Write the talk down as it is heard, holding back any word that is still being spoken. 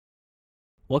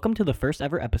Welcome to the first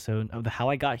ever episode of the How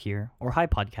I Got Here, or Hi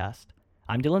podcast.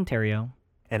 I'm Dylan Terrio.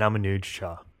 And I'm Anuj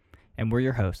Shah. And we're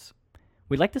your hosts.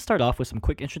 We'd like to start off with some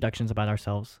quick introductions about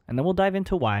ourselves, and then we'll dive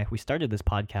into why we started this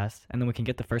podcast, and then we can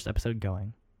get the first episode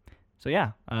going. So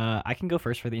I can go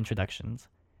first for the introductions.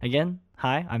 Again,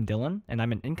 hi, I'm Dylan, and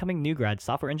I'm an incoming new grad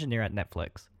software engineer at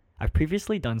Netflix. I've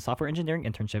previously done software engineering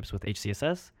internships with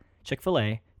HCSS,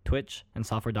 Chick-fil-A, Twitch, and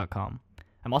Software.com.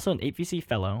 I'm also an 8VC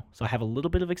fellow, so I have a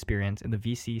little bit of experience in the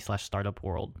VC/startup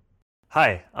world.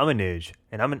 Hi, I'm Anuj,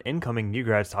 and I'm an incoming new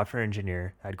grad software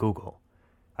engineer at Google.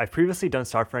 I've previously done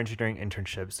software engineering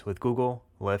internships with Google,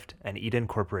 Lyft, and Eden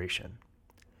Corporation.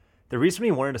 The reason we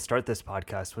wanted to start this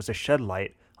podcast was to shed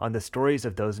light on the stories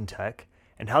of those in tech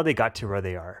and how they got to where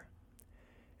they are.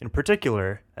 In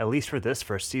particular, at least for this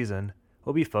first season,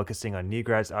 we'll be focusing on new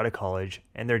grads out of college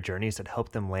and their journeys that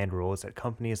helped them land roles at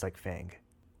companies like FANG.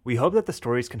 We hope that the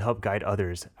stories can help guide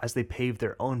others as they pave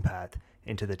their own path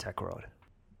into the tech world.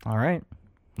 All right,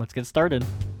 let's get started.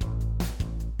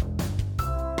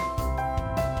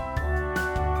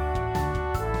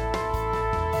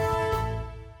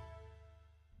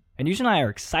 Anuj and I are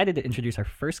excited to introduce our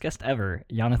first guest ever,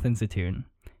 Yonathan Zetune.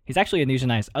 He's actually Anuj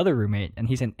and I's other roommate, and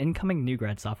he's an incoming new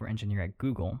grad software engineer at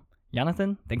Google.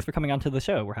 Yonathan, thanks for coming on to the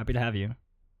show. We're happy to have you.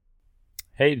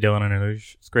 Hey, Dylan and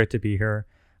Anuj. It's great to be here.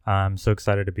 I'm so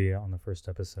excited to be on the first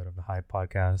episode of the Hi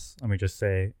podcast. Let me just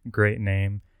say, great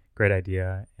name, great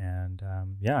idea, and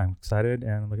I'm excited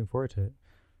and looking forward to it.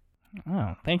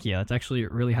 Oh, thank you. That's actually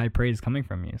really high praise coming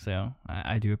from you, so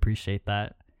I do appreciate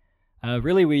that.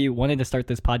 Really, we wanted to start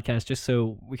this podcast just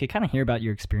so we could kind of hear about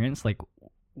your experience. Like,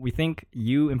 we think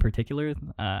you in particular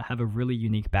have a really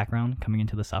unique background coming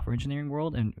into the software engineering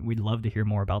world, and we'd love to hear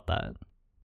more about that.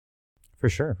 For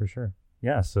sure.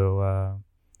 Yeah, so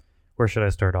where should I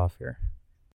start off here?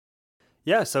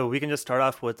 Yeah, so we can just start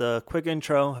off with a quick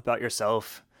intro about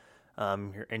yourself,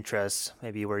 your interests,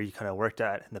 maybe where you kind of worked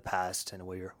at in the past and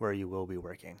where you will be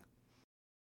working.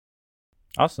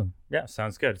 Awesome. Yeah,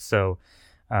 sounds good. So,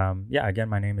 again,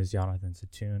 my name is Yonathan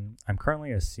Zetune. I'm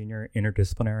currently a senior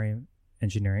interdisciplinary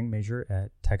engineering major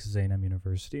at Texas A&M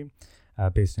University,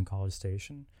 based in College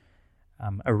Station.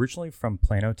 I'm originally from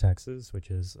Plano, Texas,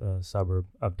 which is a suburb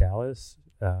of Dallas.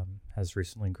 Has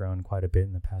recently grown quite a bit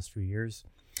in the past few years.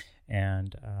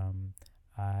 And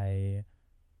I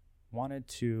wanted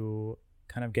to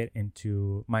kind of get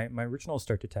into my original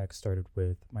start to tech started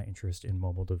with my interest in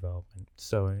mobile development.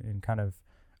 So in kind of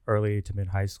early to mid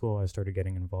high school, I started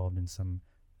getting involved in some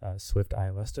Swift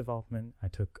iOS development. I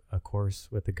took a course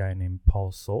with a guy named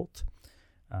Paul Solt.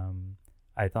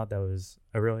 I thought that was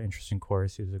a really interesting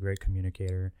course. He was a great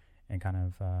communicator and kind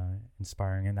of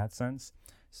inspiring in that sense.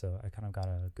 So I kind of got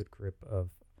a good grip of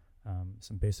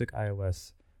some basic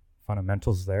iOS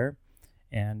fundamentals there.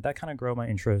 And that kind of grew my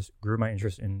interest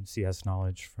in CS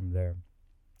knowledge from there.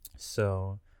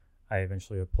 So I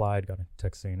eventually applied, got into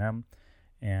Texas A&M.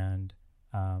 And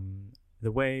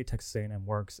the way Texas A&M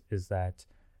works is that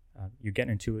you get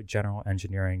into general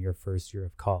engineering your first year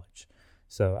of college.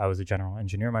 So I was a general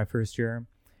engineer my first year.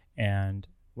 And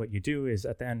what you do is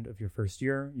at the end of your first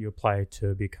year, you apply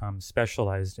to become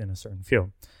specialized in a certain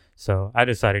field. So I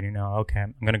decided, okay,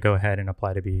 I'm going to go ahead and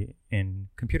apply to be in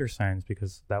computer science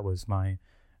because that was my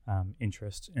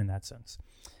interest in that sense.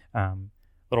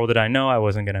 Little did I know I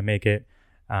wasn't going to make it.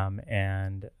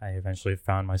 And I eventually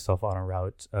found myself on a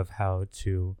route of how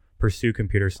to pursue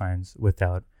computer science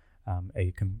without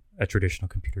a traditional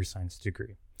computer science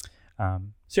degree.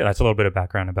 So that's a little bit of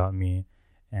background about me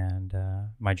and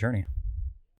my journey.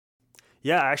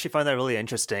 Yeah, I actually find that really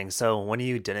interesting. So when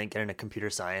you didn't get into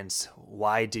computer science,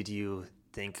 why did you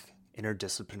think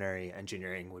interdisciplinary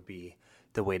engineering would be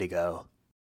the way to go?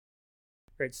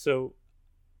 Right. So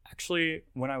actually,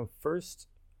 when I first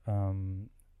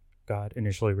got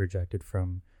initially rejected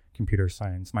from computer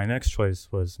science, my next choice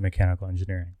was mechanical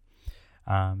engineering.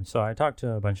 So I talked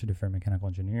to a bunch of different mechanical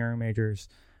engineering majors,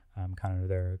 kind of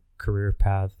their career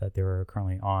path that they were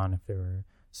currently on, if they were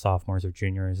sophomores or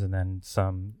juniors, and then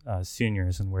some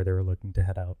seniors and where they were looking to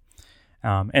head out.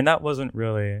 And that wasn't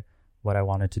really what I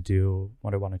wanted to do,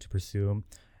 what I wanted to pursue.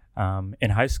 In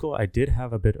high school, I did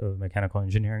have a bit of mechanical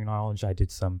engineering knowledge. I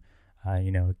did some,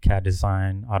 CAD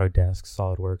design, Autodesk,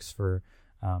 SolidWorks for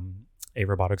a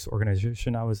robotics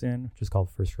organization I was in, which is called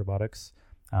First Robotics.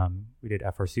 We did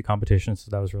FRC competitions,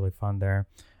 so that was really fun there.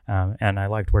 And I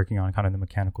liked working on kind of the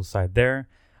mechanical side there.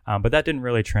 But that didn't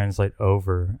really translate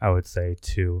over, I would say,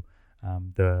 to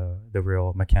the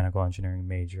real mechanical engineering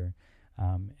major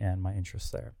and my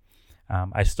interest there.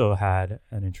 I still had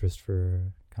an interest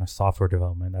for kind of software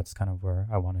development. That's kind of where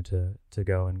I wanted to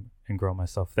go and grow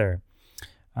myself there.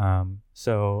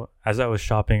 So as I was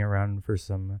shopping around for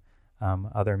some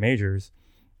other majors,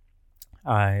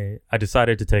 I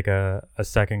decided to take a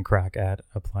second crack at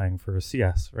applying for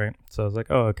CS, right? So I was like,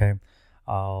 oh, okay,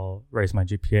 I'll raise my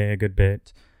GPA a good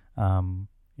bit,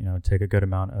 take a good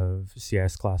amount of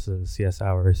CS classes, CS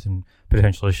hours, and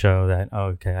potentially show that, oh,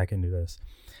 okay, I can do this.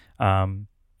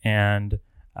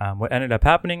 What ended up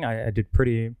happening, I did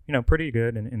pretty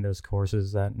good in those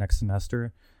courses that next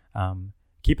semester.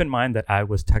 Keep in mind that I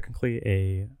was technically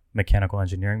a mechanical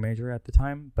engineering major at the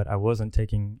time, but I wasn't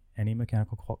taking any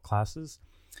mechanical classes.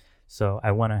 So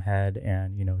I went ahead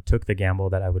and, took the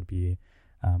gamble that I would be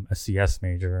a CS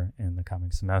major in the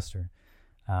coming semester.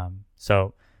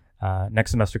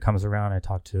 Next semester comes around, I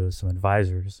talk to some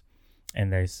advisors,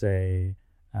 and they say,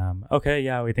 okay,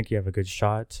 yeah, we think you have a good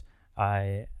shot.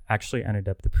 I actually ended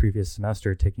up the previous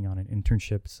semester taking on an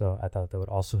internship, so I thought that would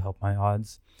also help my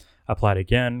odds. Applied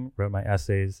again, wrote my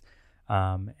essays,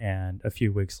 and a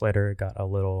few weeks later got a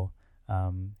little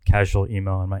casual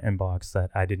email in my inbox that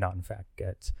I did not in fact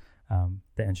get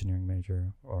the engineering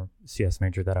major or CS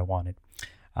major that I wanted.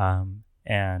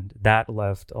 And that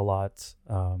left a lot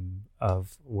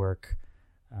of work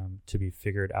to be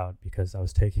figured out, because I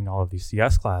was taking all of these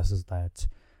CS classes that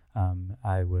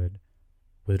I would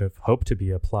have hoped to be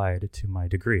applied to my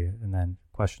degree. And then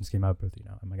questions came up with,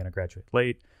 am I going to graduate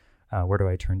late? Where do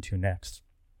I turn to next?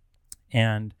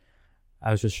 And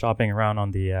I was just shopping around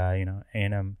on the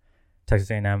A&M,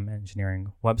 Texas A&M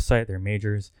engineering website, their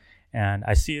majors, and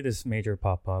I see this major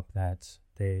pop up that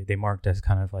they marked as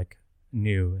kind of like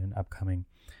new and upcoming,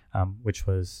 which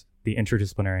was the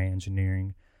interdisciplinary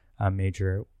engineering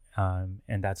major,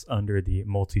 and that's under the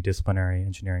multidisciplinary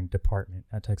engineering department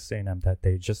at Texas A&M that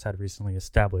they just had recently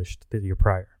established the year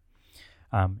prior,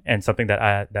 and something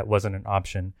that wasn't an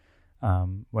option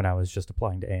when I was just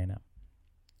applying to A&M.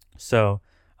 So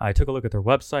I took a look at their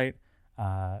website,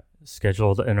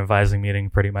 scheduled an advising meeting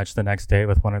pretty much the next day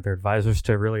with one of their advisors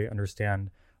to really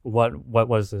understand what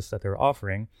was this that they were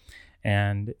offering.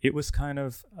 And it was kind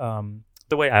of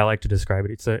the way I like to describe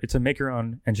it. It's a make your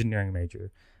own engineering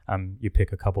major. You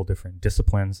pick a couple different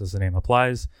disciplines, as the name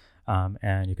applies,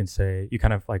 and you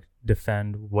kind of like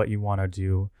defend what you want to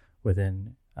do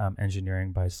within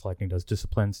engineering by selecting those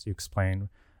disciplines. You explain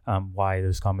why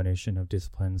this combination of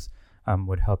disciplines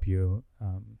would help you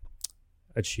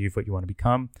achieve what you want to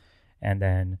become, and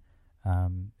then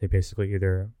they basically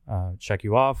either check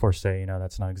you off or say,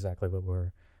 that's not exactly what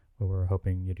we're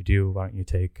hoping you to do. Why don't you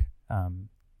take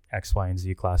X, Y, and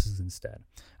Z classes instead?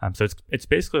 So it's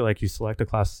basically like you select the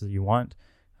classes that you want,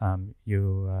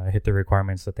 you hit the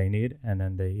requirements that they need, and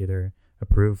then they either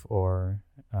approve or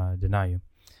deny you.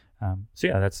 So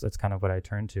yeah, that's kind of what I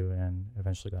turned to and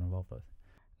eventually got involved with.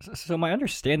 So my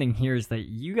understanding here is that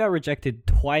you got rejected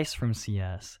twice from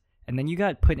CS, and then you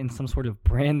got put in some sort of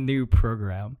brand new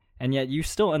program, and yet you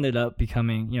still ended up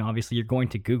becoming, obviously you're going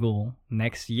to Google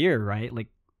next year, right? Like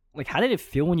how did it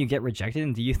feel when you get rejected,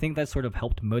 and do you think that sort of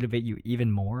helped motivate you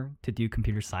even more to do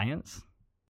computer science?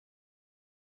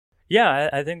 Yeah,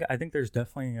 I think there's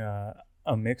definitely a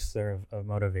mix there of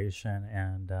motivation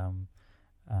and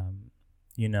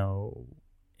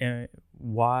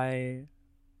why,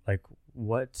 like,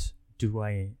 what do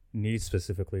I need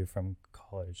specifically from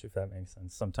college, if that makes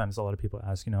sense. Sometimes a lot of people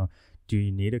ask, do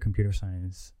you need a computer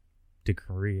science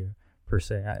degree per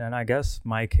se? And I guess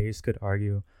my case could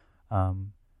argue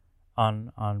on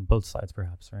both sides,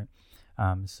 perhaps, right?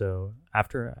 So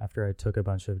after I took a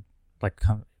bunch of, like,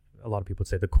 a lot of people would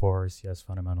say the core CS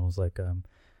fundamentals, like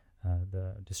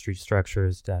the discrete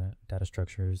structures, data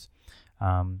structures,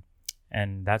 and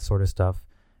that sort of stuff,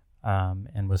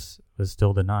 and was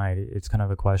still denied. It's kind of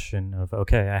a question of,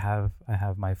 okay, I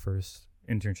have my first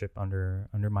internship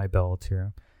under my belt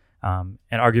here, and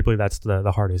arguably that's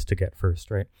the hardest to get first,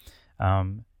 right?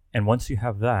 And once you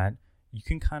have that, you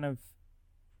can kind of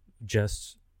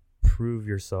just prove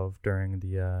yourself during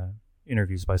the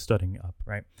interviews by studying up,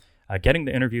 right? Getting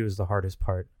the interview is the hardest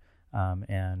part,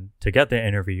 and to get the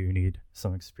interview you need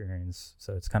some experience.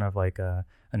 So it's kind of like a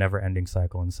never-ending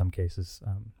cycle in some cases,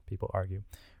 people argue,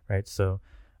 right? So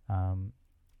go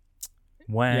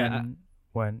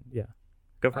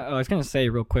for it. I was going to say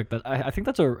real quick that I think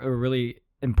that's a really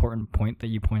important point that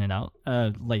you pointed out.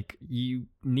 Like, you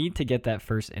need to get that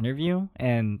first interview,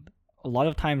 and a lot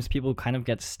of times people kind of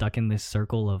get stuck in this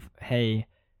circle of, hey,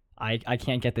 I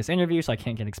can't get this interview, so I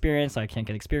can't get experience, so I can't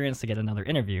get experience to get another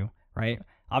interview, right?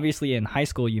 Obviously, in high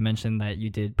school, you mentioned that you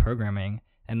did programming,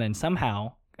 and then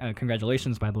somehow,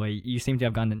 congratulations, by the way, you seem to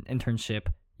have gotten an internship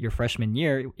your freshman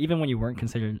year, even when you weren't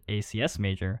considered a CS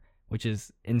major, which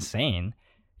is insane.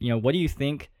 What do you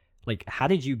think like, how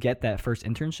did you get that first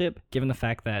internship, given the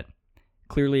fact that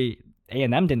clearly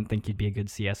A&M didn't think you'd be a good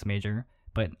CS major,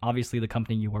 but obviously the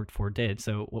company you worked for did.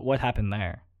 So what happened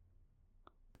there?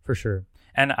 For sure.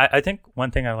 And I think one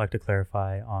thing I'd like to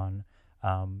clarify on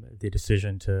the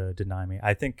decision to deny me,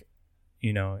 I think,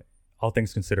 all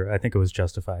things considered, I think it was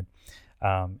justified.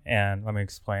 And let me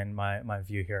explain my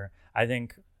view here. I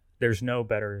think there's no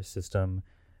better system,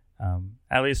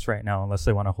 at least right now, unless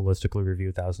they want to holistically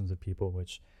review thousands of people,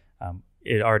 which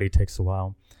it already takes a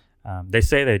while. They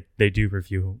say they do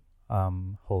review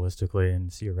holistically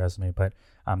and see your resume, but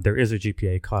there is a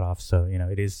GPA cutoff, so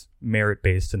it is merit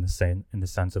based in the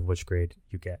sense of which grade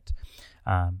you get.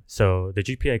 So the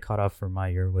GPA cutoff for my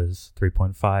year was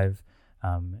 3.5,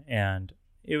 and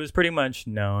it was pretty much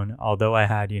known. Although I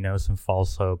had some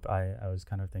false hope, I was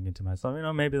kind of thinking to myself,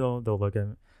 maybe they'll look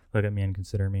at me and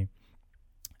consider me.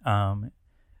 I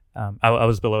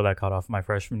was below that cutoff my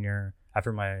freshman year.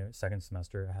 After my second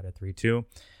semester, I had a 3.2,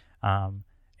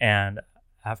 and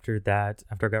after that,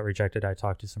 after I got rejected, I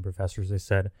talked to some professors. They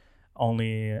said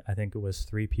only, I think it was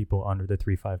 3 people under the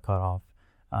 3.5 cutoff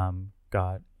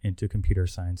got into computer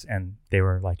science, and they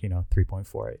were like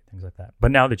 3.48, things like that.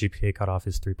 But now the GPA cutoff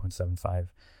is 3.75,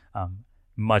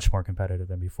 much more competitive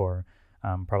than before,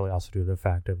 probably also due to the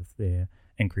fact of the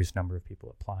increased number of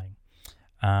people applying.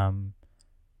 Yeah,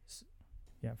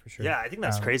 for sure. Yeah, I think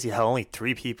that's crazy how only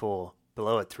 3 people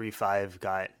below a 3.5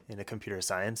 got into computer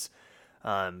science.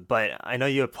 But I know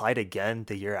you applied again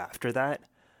the year after that.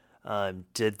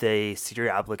 Did they see your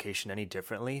application any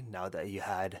differently now that you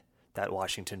had that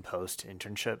Washington Post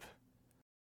internship?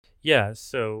 Yeah,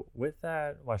 so with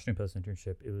that Washington Post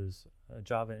internship, it was a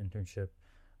Java internship,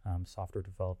 software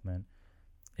development.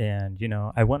 And,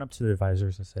 I went up to the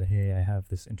advisors. I said, hey, I have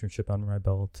this internship under my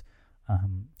belt.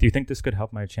 Do you think this could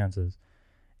help my chances?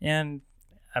 And,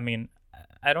 I mean,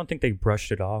 I don't think they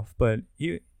brushed it off, but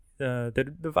the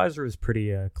advisor was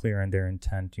pretty clear in their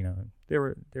intent. They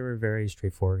were very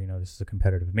straightforward. This is a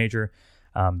competitive major.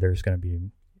 There's going to be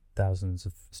thousands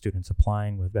of students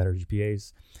applying with better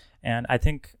GPAs. And I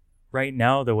think right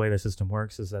now the way the system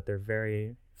works is that they're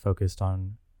very focused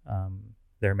on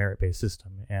their merit-based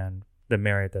system, and the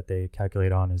merit that they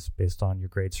calculate on is based on your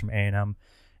grades from A&M.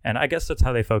 And I guess that's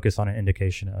how they focus on an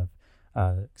indication of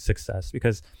success,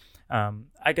 because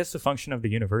I guess the function of the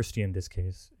university in this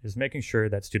case is making sure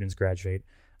that students graduate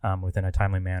within a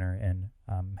timely manner and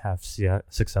have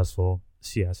successful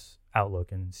CS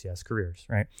outlook and CS careers,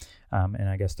 right? And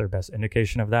I guess their best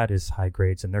indication of that is high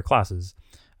grades in their classes,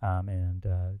 and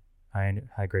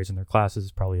high grades in their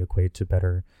classes probably equate to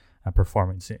better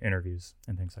performance in interviews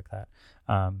and things like that.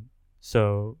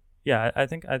 So yeah, I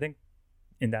think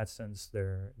in that sense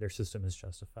their system is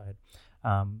justified.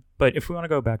 But if we want to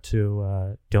go back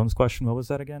to Dylan's question, what was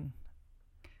that again?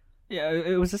 Yeah,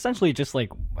 it was essentially just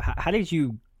like, how did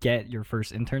you get your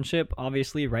first internship?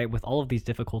 Obviously, right, with all of these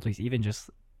difficulties, even just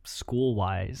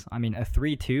school-wise. I mean, a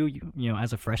 3.2,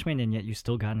 as a freshman, and yet you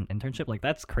still got an internship. Like,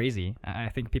 that's crazy. I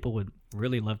think people would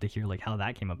really love to hear like how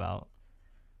that came about.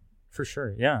 For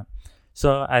sure, yeah.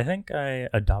 So I think I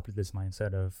adopted this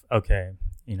mindset of, okay,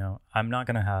 I'm not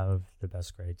gonna have the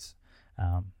best grades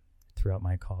throughout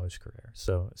my college career.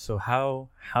 So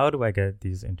how do I get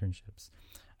these internships?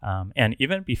 And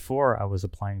even before I was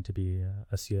applying to be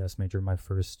a CS major my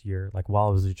first year, like while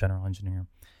I was a general engineer,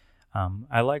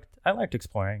 I liked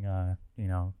exploring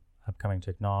upcoming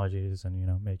technologies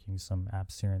and making some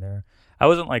apps here and there. I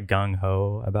wasn't like gung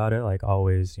ho about it, like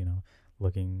always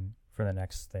looking for the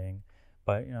next thing.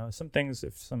 But some things,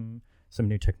 if some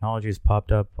new technologies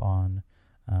popped up on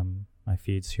my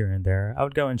feeds here and there, I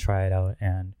would go and try it out,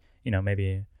 and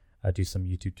maybe do some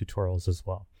YouTube tutorials as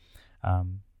well.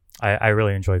 I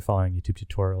really enjoy following YouTube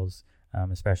tutorials,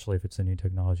 especially if it's a new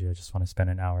technology. I just want to spend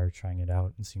an hour trying it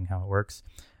out and seeing how it works.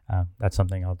 That's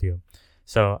something I'll do.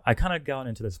 So I kind of got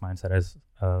into this mindset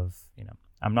of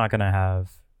I'm not going to have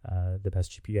the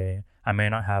best GPA. I may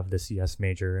not have the CS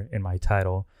major in my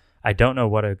title. I don't know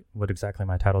what exactly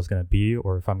my title is going to be,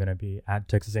 or if I'm going to be at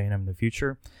Texas A&M in the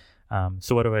future.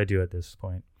 So what do I do at this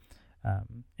point?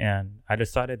 And I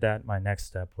decided that my next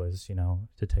step was,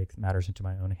 to take matters into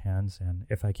my own hands. And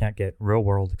if I can't get real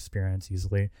world experience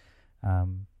easily,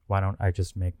 why don't I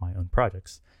just make my own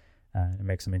projects and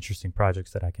make some interesting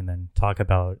projects that I can then talk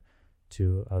about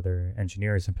to other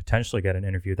engineers and potentially get an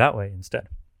interview that way instead.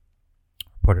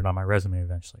 Put it on my resume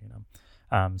eventually,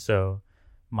 So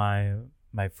my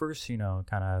first,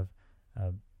 kind of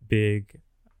big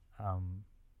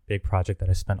project that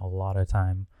I spent a lot of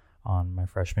time on my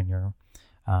freshman year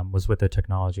was with a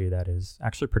technology that is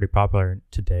actually pretty popular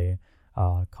today,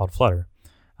 called Flutter.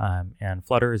 And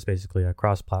Flutter is basically a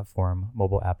cross-platform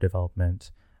mobile app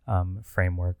development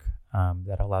framework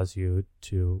that allows you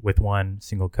to, with one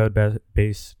single code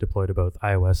base, deploy to both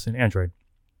iOS and Android,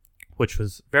 which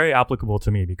was very applicable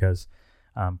to me because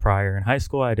prior in high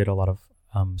school, I did a lot of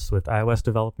Swift iOS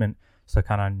development, so I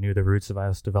kind of knew the roots of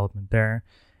iOS development there.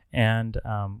 And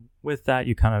with that,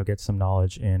 you kind of get some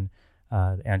knowledge in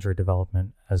Android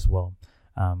development as well.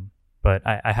 But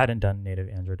I hadn't done native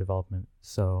Android development,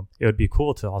 so it would be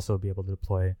cool to also be able to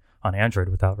deploy on Android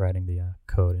without writing the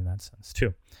code in that sense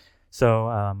too.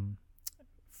 So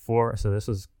so this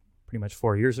was pretty much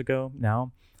 4 years ago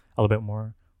now, a little bit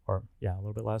more, or a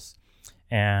little bit less.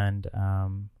 And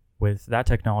with that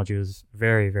technology, it was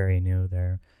very, very new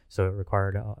there, so it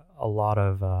required a lot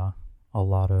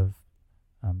of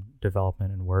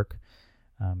development and work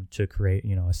to create,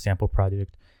 a sample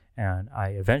project. And I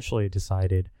eventually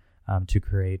decided to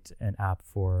create an app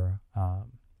for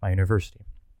my university.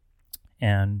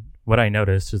 And what I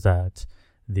noticed is that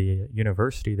the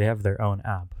university, they have their own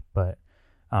app, but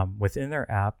within their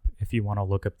app, if you want to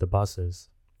look up the buses,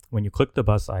 when you click the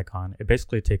bus icon, it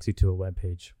basically takes you to a web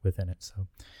page within it. So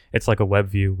it's like a web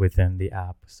view within the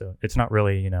app. So it's not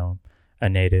really, a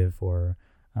native or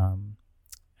an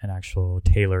actual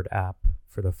tailored app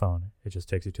for the phone. It just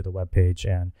takes you to the web page,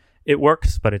 and it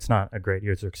works, but it's not a great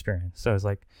user experience. So I was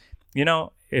like,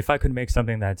 if I could make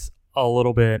something that's a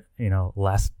little bit,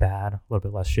 less bad, a little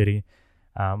bit less shitty,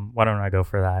 why don't I go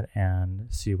for that and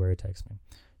see where it takes me?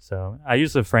 So I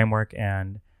used the framework,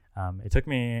 and it took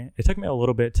me a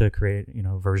little bit to create,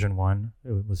 version 1.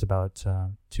 It was about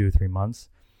 2-3 months,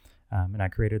 and I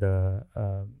created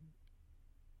a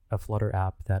Flutter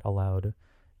app that allowed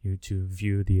you to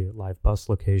view the live bus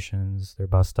locations, their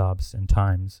bus stops, and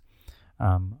times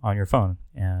on your phone,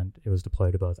 and it was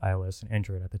deployed to both iOS and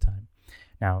Android at the time.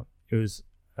 Now, it was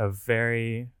a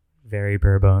very, very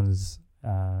bare bones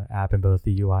app in both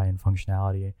the UI and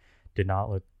functionality. Did not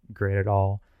look great at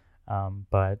all,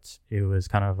 but it was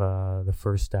kind of the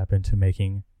first step into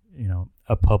making,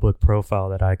 a public profile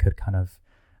that I could kind of,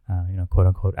 quote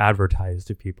unquote, advertise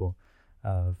to people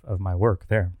of my work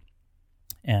there.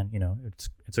 And,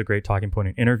 it's a great talking point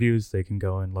in interviews. They can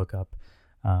go and look up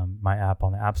my app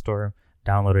on the App Store,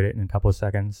 downloaded it in a couple of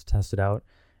seconds, test it out,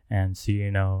 and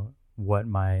see, what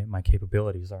my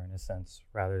capabilities are in a sense,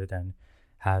 rather than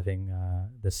having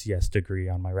the CS degree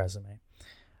on my resume.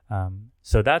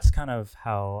 So that's kind of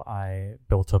how I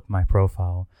built up my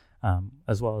profile,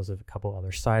 as well as a couple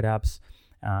other side apps.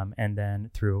 And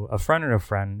then through a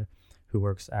friend who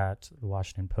works at the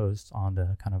Washington Post on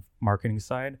the kind of marketing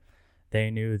side, they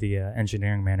knew the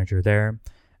engineering manager there.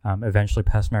 Eventually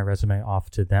passed my resume off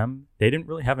to them. They didn't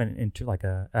really have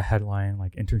a headline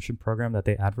like internship program that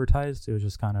they advertised. It was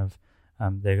just kind of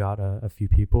they got a few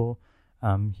people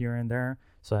here and there.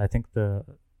 So I think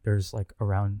there's like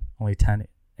around only 10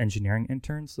 engineering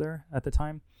interns there at the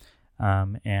time.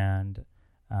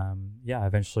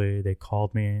 Eventually they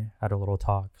called me, had a little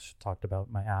talked about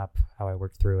my app, how I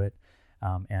worked through it.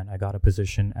 And I got a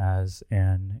position as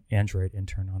an Android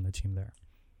intern on the team there.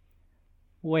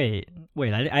 Wait,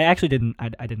 I actually didn't,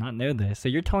 I did not know this. So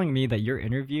you're telling me that your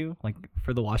interview, like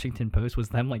for the Washington Post, was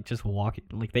them like just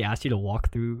they asked you to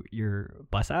walk through your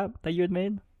bus app that you had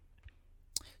made?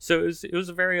 So it was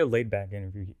a very laid back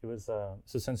interview. It was, so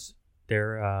since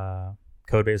their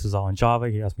code base is all in Java,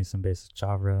 he asked me some basic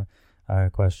Java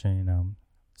question,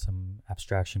 some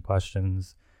abstraction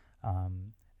questions.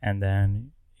 And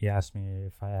then he asked me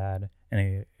if I had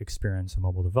any experience in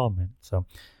mobile development. So,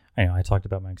 I talked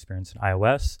about my experience in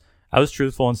iOS. I was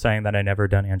truthful in saying that I never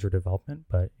done Android development,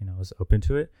 but, I was open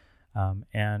to it.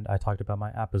 And I talked about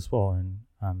my app as well, and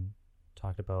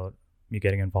talked about me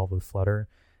getting involved with Flutter.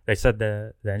 They said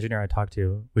the engineer I talked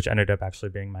to, which ended up actually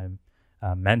being my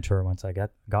mentor once I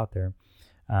got there,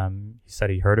 he said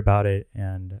he heard about it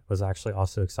and was actually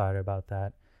also excited about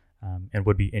that, and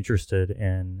would be interested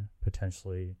in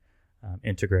potentially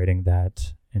integrating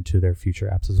that into their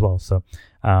future apps as well. So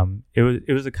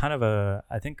it was a kind of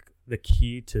I think the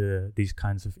key to these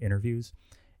kinds of interviews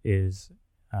is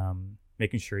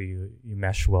making sure you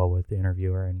mesh well with the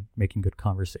interviewer and making good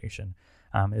conversation,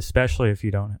 especially if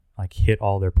you don't like hit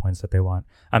all their points that they want.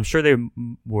 I'm sure they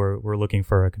were looking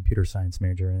for a computer science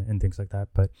major and things like that,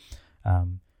 but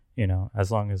as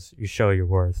long as you show your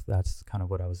worth, that's kind of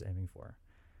what I was aiming for.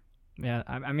 Yeah,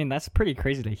 I mean that's pretty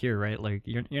crazy to hear, right? Like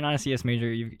you're not a CS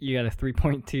major, you got a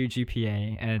 3.2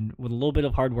 GPA, and with a little bit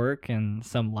of hard work and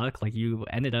some luck, like you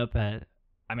ended up at,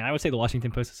 I would say the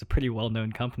Washington Post is a pretty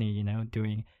well-known company,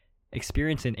 doing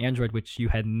experience in Android, which you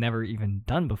had never even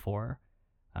done before.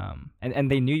 And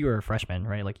they knew you were a freshman,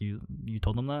 right? Like you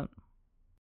told them that?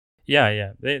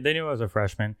 Yeah. They knew I was a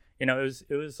freshman. It was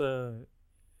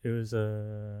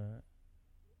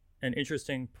an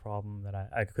interesting problem that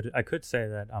I could say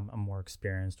that I'm more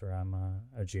experienced or I'm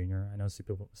a junior. I know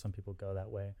some people go that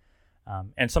way,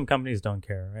 and some companies don't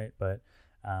care, right? But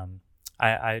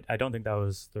I don't think that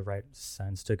was the right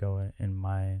sense to go in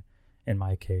my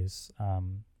case.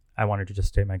 I wanted to just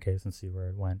state my case and see where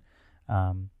it went.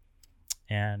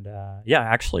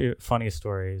 Actually, funny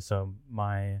story. So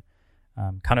my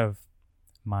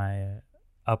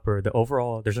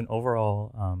there's an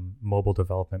overall mobile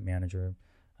development manager.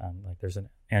 Like there's an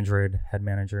Android head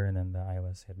manager and then the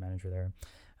iOS head manager there.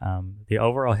 The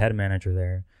overall head manager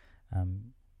there,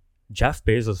 Jeff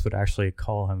Bezos would actually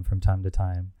call him from time to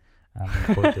time and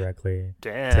report directly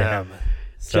to him.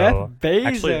 So Jeff Bezos.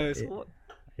 Actually,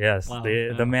 yes, Wow,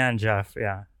 the man Jeff.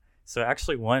 Yeah. So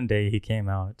actually, one day he came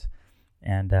out,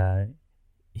 and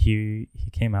he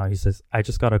came out. He says, "I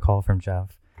just got a call from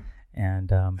Jeff," and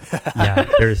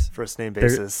there's first name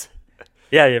basis.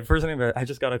 First name. I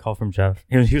just got a call from Jeff.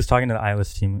 He was talking to the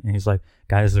iOS team, and he's like,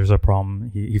 "Guys, there's a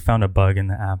problem. He found a bug in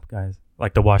the app, guys,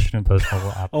 like the Washington Post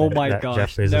mobile app." Oh my that gosh,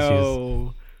 Jeff Bezos no.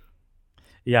 used.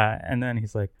 Yeah, and then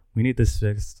he's like, "We need this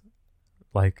fixed,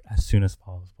 like as soon as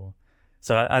possible."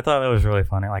 So I thought that was really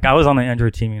funny. Like I was on the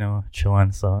Android team,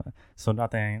 chilling. So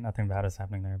nothing bad is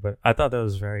happening there. But I thought that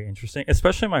was very interesting,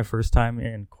 especially my first time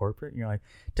in corporate. You're like,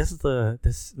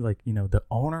 the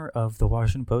owner of the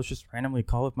Washington Post just randomly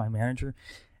call up my manager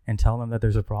and tell them that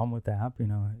there's a problem with the app.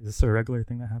 Is this a regular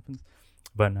thing that happens?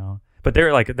 But no. But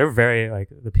they're very like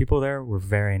the people there were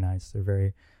very nice. They're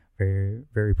very, very,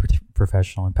 very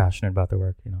professional and passionate about their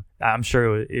work. I'm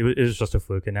sure it was just a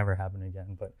fluke. It never happened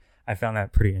again. But I found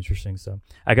that pretty interesting. So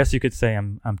I guess you could say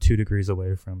I'm 2 degrees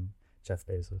away from Jeff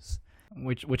Bezos,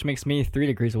 which makes me 3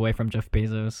 degrees away from Jeff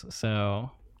Bezos. So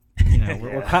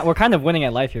we're kind of winning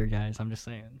at life here, guys. I'm just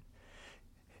saying.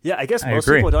 Yeah, I guess most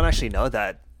people don't actually know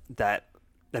that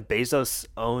Bezos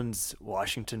owns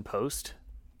Washington Post.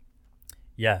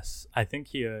 Yes, I think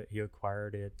he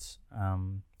acquired it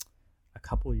a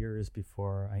couple years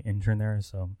before I interned there,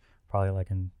 so probably like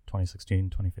in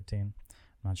 2016, 2015. I'm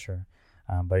not sure.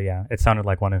 But yeah, it sounded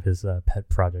like one of his pet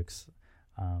projects.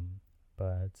 It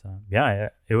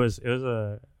was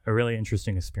a really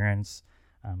interesting experience.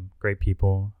 Great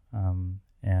people.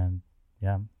 And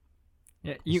yeah.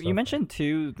 Yeah, you mentioned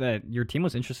too that your team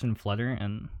was interested in Flutter,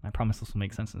 and I promise this will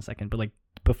make sense in a second. But like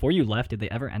before you left, did they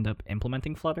ever end up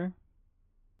implementing Flutter?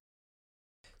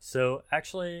 So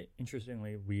actually,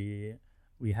 interestingly, we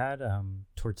had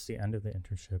towards the end of the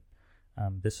internship.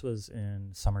 This was in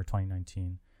summer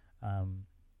 2019.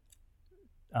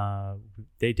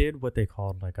 They did what they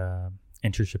called like a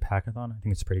internship hackathon. I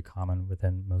think it's pretty common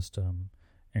within most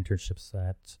internships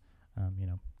at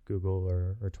Google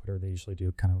or Twitter. They usually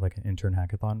do kind of like an intern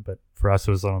hackathon, but for us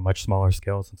it was on a much smaller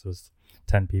scale since it was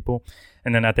 10 people.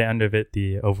 And then at the end of it,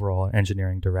 the overall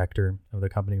engineering director of the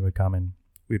company would come and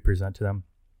we'd present to them.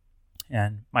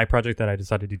 And my project that I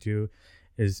decided to do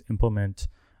is implement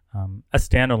a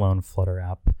standalone Flutter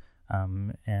app.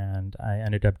 And I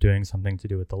ended up doing something to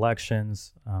do with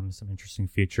elections, some interesting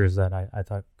features that I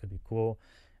thought could be cool,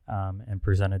 and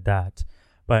presented that.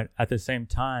 But at the same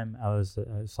time, I was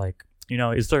like,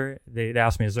 they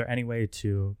asked me, is there any way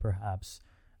to perhaps,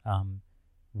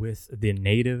 with the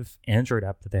native Android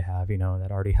app that they have, that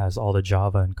already has all the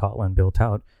Java and Kotlin built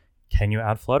out, can you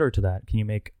add Flutter to that? Can you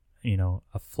make,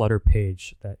 a Flutter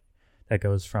page that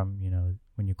goes from,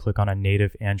 when you click on a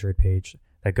native Android page,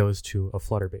 that goes to a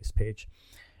Flutter-based page?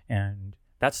 And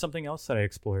that's something else that I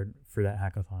explored for that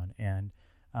hackathon. And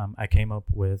I came up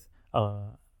with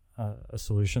a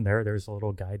solution there. There's a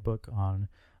little guidebook on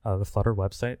the Flutter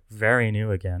website, very new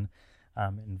again,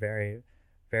 and very,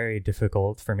 very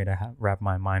difficult for me to wrap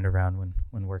my mind around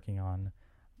when working on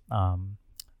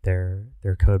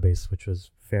their code base, which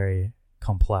was very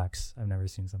complex. I've never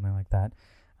seen something like that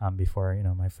before,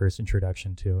 my first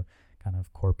introduction to kind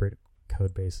of corporate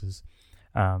code bases.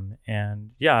 I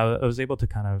was able to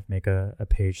kind of make a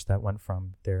page that went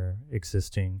from their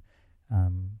existing,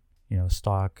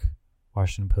 stock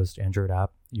Washington Post Android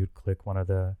app. You'd click one of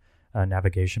the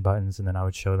navigation buttons, and then I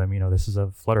would show them, this is a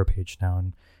Flutter page now,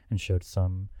 and showed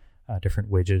some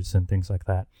different widgets and things like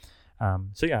that.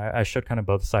 I showed kind of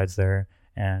both sides there,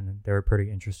 and they were pretty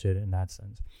interested in that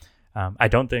sense. I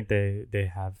don't think they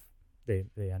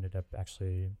ended up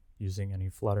actually using any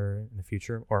Flutter in the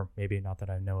future, or maybe not that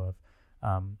I know of.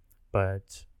 I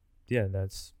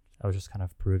was just kind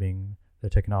of proving the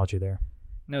technology there.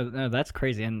 No, that's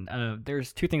crazy. And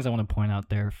there's two things I want to point out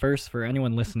there. First, for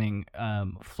anyone listening,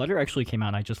 Flutter actually came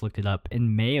out, I just looked it up,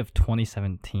 in May of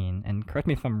 2017. And correct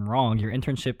me if I'm wrong, your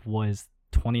internship was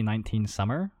 2019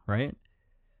 summer, right?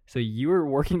 So you were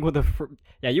working with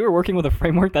you were working with a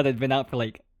framework that had been out for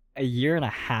like a year and a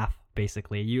half,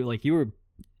 basically. You were,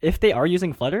 if they are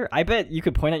using Flutter, I bet you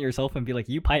could point at yourself and be like,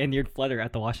 you pioneered Flutter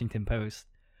at the Washington Post.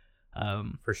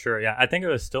 For sure, yeah. I think it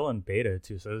was still in beta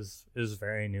too, so it was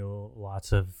very new.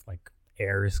 Lots of like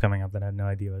errors coming up that I had no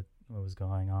idea what was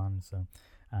going on. So,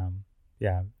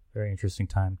 yeah, very interesting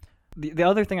time. The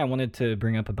other thing I wanted to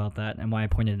bring up about that and why I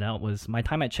pointed it out was my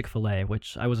time at Chick-fil-A,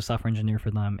 which I was a software engineer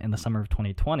for them in the summer of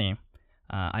 2020.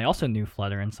 I also knew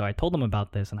Flutter, and so I told them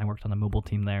about this, and I worked on a mobile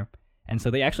team there. And so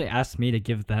they actually asked me to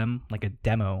give them like a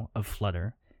demo of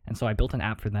Flutter. And so I built an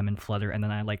app for them in Flutter, and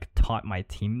then I like taught my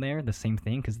team there the same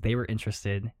thing because they were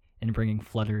interested in bringing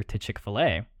Flutter to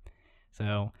Chick-fil-A.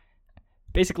 So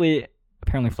basically,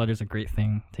 apparently Flutter's a great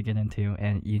thing to get into,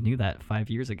 and you knew that 5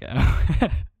 years ago.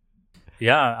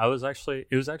 Yeah, it was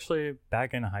actually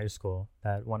back in high school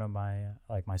that one of my,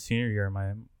 like my senior year,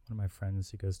 one of my friends,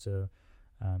 he goes to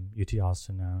UT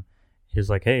Austin now. He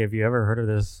was like, hey, have you ever heard of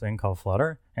this thing called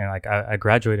Flutter? And like, I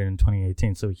graduated in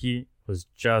 2018. So he was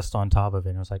just on top of it.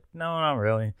 And I was like, no, not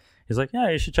really. He's like,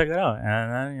 yeah, you should check that out.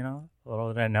 And then,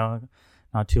 little did I know,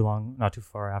 not too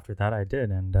far after that, I did.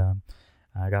 And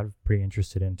I got pretty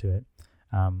interested into it.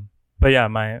 But yeah,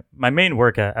 my main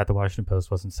work at the Washington Post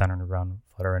wasn't centered around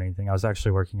Flutter or anything. I was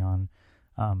actually working on,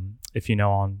 if you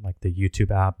know, on like the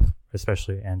YouTube app,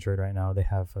 especially Android right now, they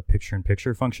have a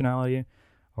picture-in-picture functionality,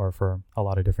 or for a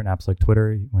lot of different apps like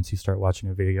Twitter, once you start watching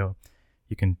a video,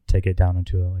 you can take it down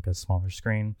into a smaller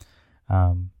screen.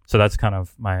 So that's kind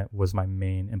of my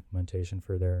main implementation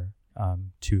for their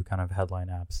two kind of headline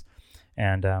apps.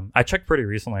 And I checked pretty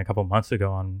recently, a couple months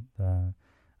ago, on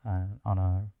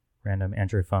a random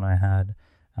Android phone I had.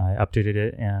 I updated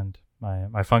it, and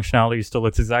my functionality still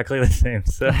looks exactly the same.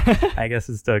 So I guess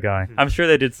it's still going. I'm sure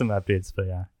they did some updates, but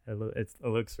yeah, it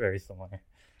looks very similar.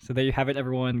 So there you have it,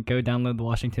 everyone. Go download the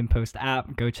Washington Post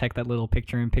app. Go check that little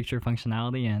picture-in-picture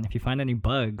functionality, and if you find any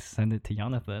bugs, send it to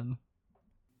Yonathan.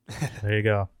 There you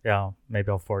go. Yeah, maybe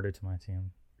I'll forward it to my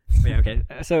team. Yeah, okay.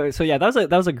 So yeah,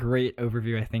 that was a great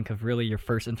overview, I think, of really your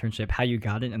first internship, how you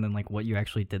got it, and then like what you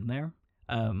actually did there.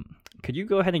 Could you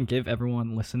go ahead and give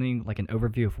everyone listening like an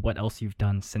overview of what else you've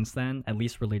done since then, at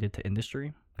least related to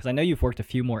industry? Because I know you've worked a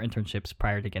few more internships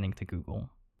prior to getting to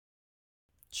Google.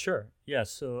 Sure. Yeah.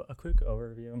 So a quick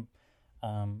overview.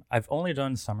 I've only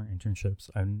done summer internships.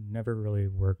 I've never really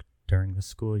worked during the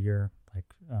school year, like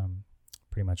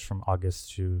pretty much from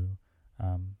August to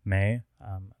May.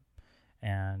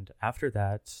 And after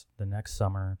that, the next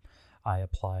summer, I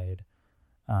applied.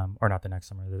 Or not the next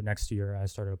summer, the next year I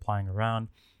started applying around,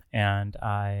 and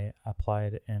I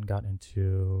applied and got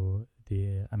into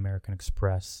the American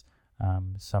Express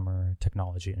summer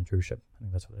technology internship. I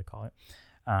think that's what they call it.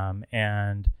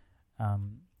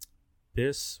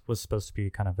 This was supposed to be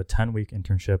kind of a 10-week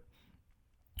internship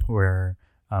where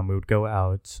we would go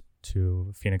out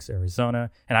to Phoenix, Arizona.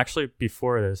 And actually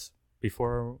before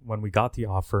when we got the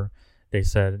offer, they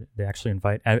said they actually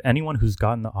invite anyone who's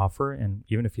gotten the offer, and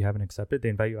even if you haven't accepted, they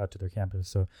invite you out to their campus.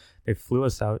 So they flew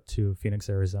us out to Phoenix,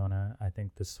 Arizona. I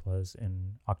think this was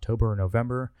in October or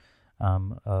November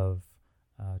of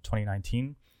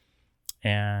 2019.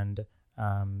 And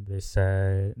they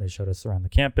showed us around the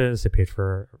campus. They paid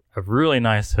for a really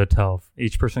nice hotel.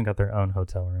 Each person got their own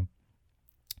hotel room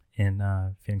in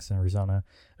Phoenix, Arizona.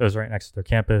 It was right next to their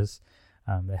campus.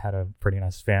 They had a pretty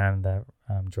nice van that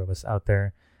drove us out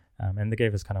there. And they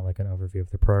gave us kind of like an overview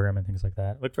of the program and things like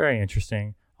that. It looked very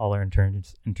interesting. All our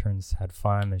interns had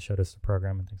fun. They showed us the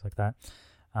program and things like that.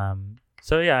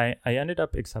 So yeah, I ended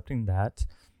up accepting that.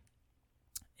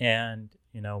 And,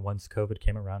 once COVID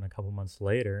came around a couple months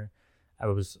later, I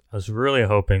was really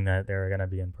hoping that they were going to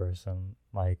be in person.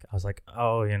 Like, I was like,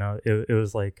 it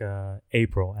was like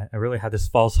April. I really had this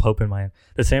false hope in my head.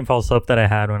 The same false hope that I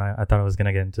had when I thought I was going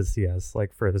to get into CS,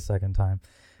 like for the second time.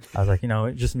 I was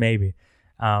like, just maybe.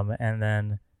 And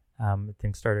then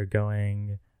things started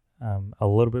going a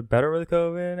little bit better with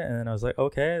COVID, and then I was like,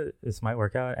 okay, this might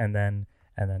work out. And then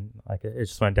like it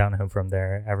just went downhill from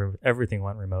there. Everything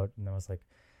went remote, and I was like,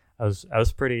 I was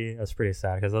pretty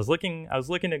sad because I was looking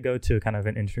to go to kind of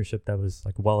an internship that was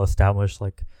like well established,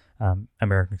 like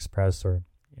American Express, or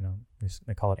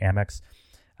they call it Amex,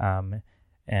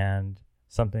 and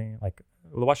something like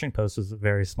the Washington Post was a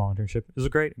very small internship. It was a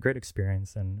great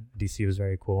experience, and DC was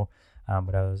very cool.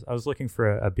 But I was looking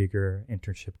for a bigger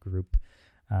internship group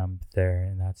there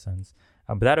in that sense.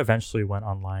 But that eventually went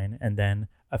online. And then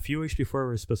a few weeks before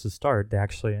we were supposed to start, they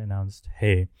actually announced,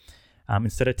 hey,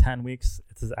 instead of 10 weeks,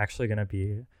 it's actually going to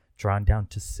be drawn down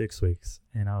to 6 weeks.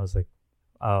 And I was like,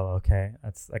 oh, okay,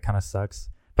 that kind of sucks.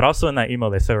 But also in that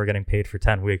email, they said we're getting paid for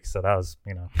 10 weeks. So that was,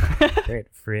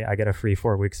 great. Free. I get a free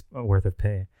 4 weeks worth of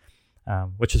pay,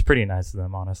 which is pretty nice of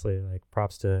them, honestly. Like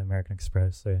props to American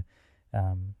Express. They're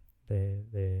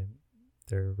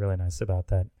really nice about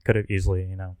that. Could have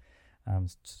easily,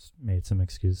 just made some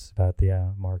excuse about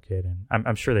the market, and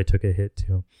I'm sure they took a hit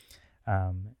too.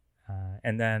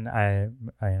 And then I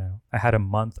had a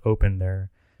month open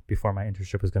there before my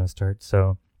internship was going to start.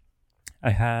 So I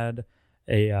had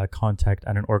a contact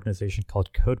at an organization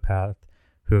called CodePath,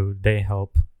 who they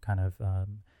help kind of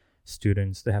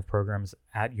students. They have programs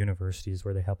at universities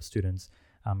where they help students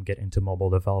get into mobile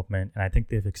development, and I think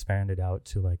they've expanded out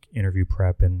to like interview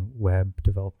prep and web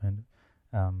development,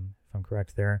 if I'm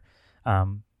correct there.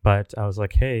 But I was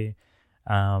like, hey,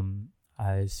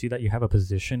 I see that you have a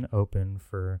position open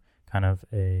for kind of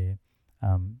a,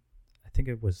 I think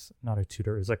it was not a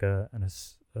tutor, it was like an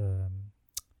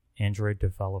Android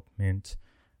development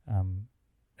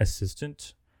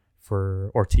assistant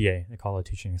or TA, they call it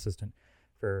teaching assistant,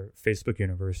 for Facebook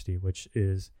University, which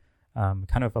is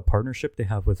kind of a partnership they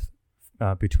have with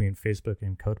between Facebook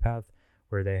and CodePath,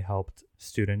 where they helped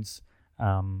students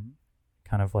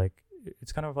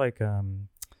it's kind of like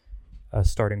a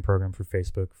starting program for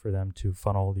Facebook for them to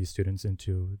funnel these students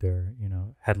into their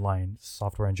headline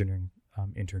software engineering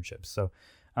internships. So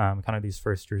kind of these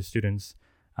first year students,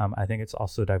 I think it's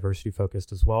also diversity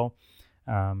focused as well.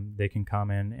 They can come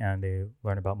in and they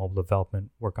learn about mobile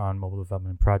development, work on mobile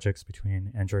development projects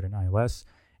between Android and iOS,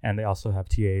 and they also have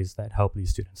TAs that help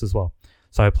these students as well.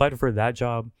 So I applied for that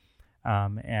job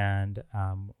and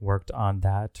worked on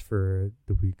that for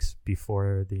the weeks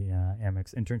before the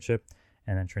Amex internship,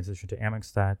 and then transitioned to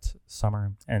Amex that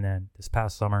summer. And then this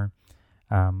past summer,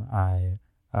 I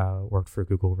worked for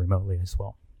Google remotely as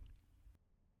well.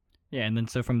 Yeah, and then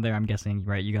so from there, I'm guessing,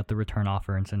 right, you got the return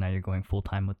offer, and so now you're going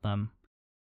full-time with them.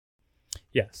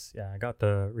 Yes, yeah, I got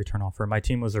the return offer. My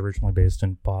team was originally based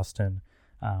in Boston,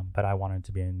 but I wanted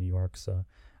to be in New York, so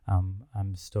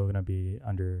I'm still going to be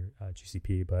under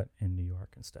GCP, but in New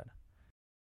York instead.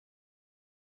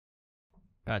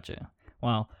 Gotcha.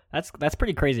 Wow, that's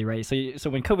pretty crazy, right? So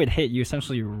when COVID hit, you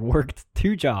essentially worked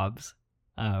 2 jobs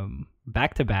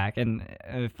back to back, and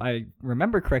if I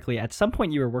remember correctly, at some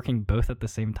point you were working both at the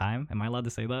same time. Am I allowed to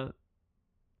say that?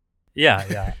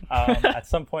 Yeah. At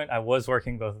some point, I was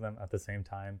working both of them at the same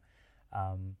time,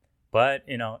 but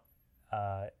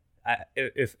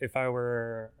if I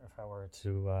were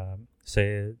to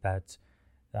say that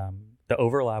the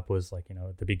overlap was like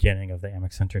at the beginning of the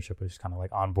Amex internship was kind of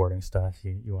like onboarding stuff.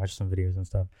 You watch some videos and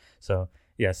stuff. So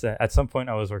yes, at some point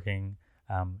I was working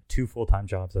 2 full-time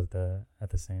jobs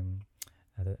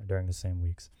during the same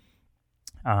weeks.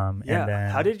 And then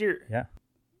how did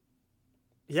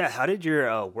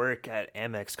your work at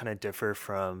Amex kind of differ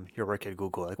from your work at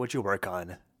Google? Like, what'd you work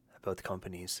on at both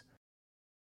companies?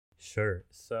 Sure.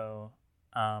 So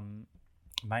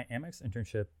my Amex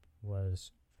internship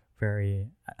was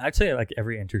I'd say like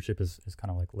every internship is kind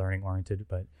of like learning oriented,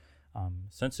 but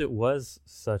since it was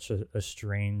such a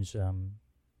strange a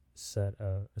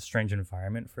strange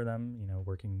environment for them,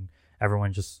 working,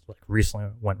 everyone just like recently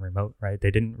went remote, right?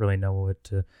 They didn't really know what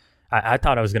to, I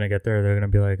thought I was going to get there. They're going to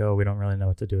be like, oh, we don't really know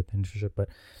what to do with the internship, but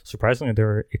surprisingly they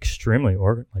were extremely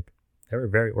they were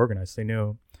very organized. They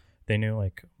knew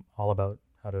like all about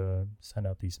how to send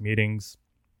out these meetings,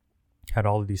 had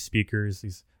all of these speakers,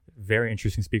 these very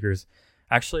interesting speakers.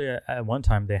 Actually, at one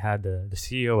time they had the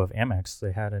CEO of Amex.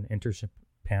 They had an internship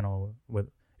panel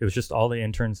it was just all the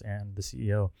interns and the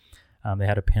CEO. They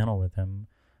had a panel with him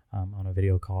on a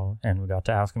video call, and we got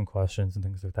to ask him questions and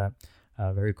things like that.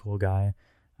 Very cool guy,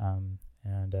 and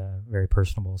very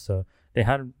personable. So they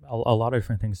had a lot of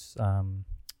different things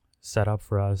set up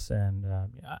for us, and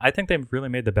I think they've really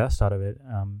made the best out of it.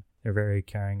 They're very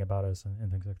caring about us and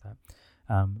things like that.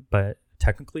 But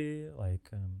technically,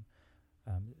 like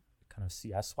kind of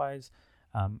CS wise,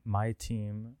 my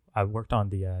team, I worked on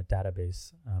the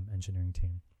database engineering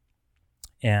team,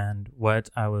 and what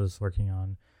I was working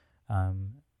on, I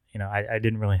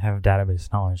didn't really have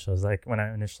database knowledge. So I was like, when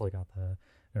I initially got the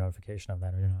notification of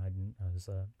that,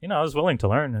 I was willing to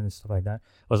learn and stuff like that.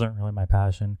 It wasn't really my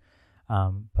passion,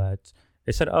 but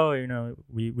they said, oh,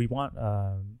 we want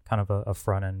kind of a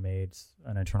front end made,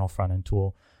 an internal front end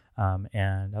tool.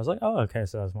 And I was like, oh, okay.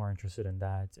 So I was more interested in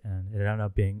that, and it ended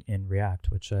up being in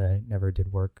React, which I never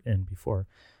did work in before.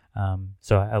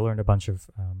 So I learned a bunch of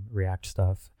React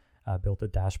stuff, built a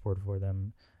dashboard for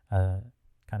them,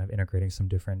 kind of integrating some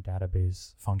different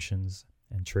database functions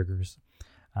and triggers,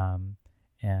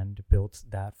 and built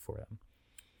that for them.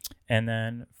 And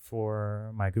then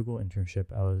for my Google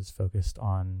internship, I was focused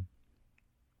on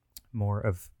more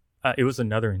of it was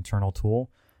another internal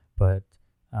tool, but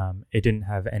it didn't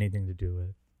have anything to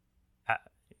do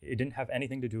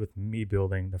with me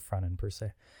building the front end per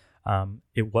se.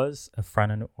 It was a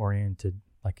front end oriented,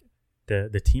 like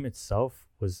the team itself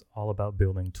was all about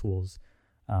building tools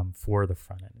for the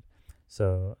front end.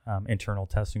 So internal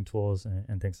testing tools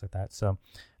and things like that. So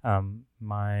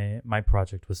my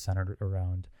project was centered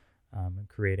around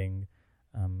creating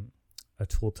a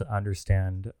tool to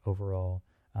understand overall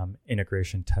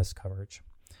integration test coverage.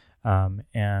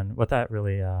 And what that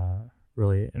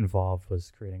really involved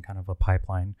was creating kind of a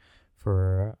pipeline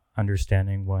for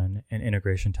understanding when an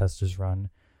integration test is run,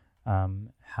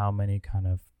 how many kind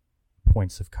of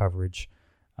points of coverage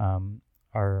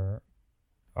are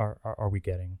we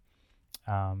getting.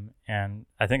 And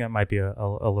I think it might be a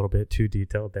little bit too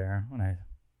detailed there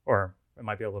or it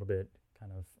might be a little bit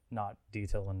kind of not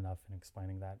detailed enough in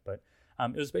explaining that, but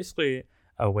it was basically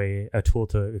a tool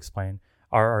to explain,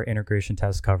 are our integration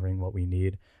tests covering what we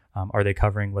need? Are they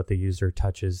covering what the user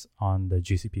touches on the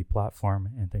GCP platform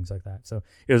and things like that? So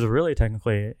it was a really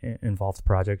technically involved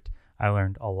project. I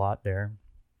learned a lot there,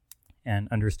 and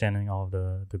understanding all of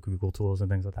the Google tools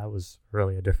and things like that was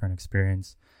really a different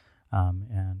experience.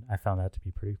 And I found that to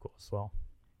be pretty cool as well.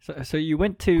 So you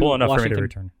went to cool enough Washington. For me to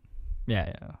return.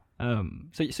 Yeah.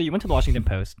 So you went to the Washington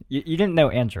Post. You didn't know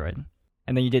Android,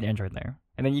 and then you did Android there,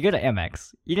 and then you go to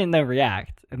MX. You didn't know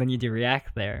React, and then you do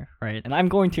React there, right? And I'm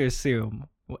going to assume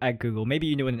at Google, maybe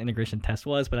you knew what an integration test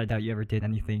was, but I doubt you ever did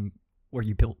anything where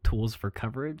you built tools for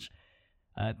coverage.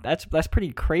 That's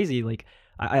pretty crazy. Like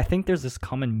I think there's this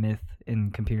common myth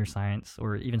in computer science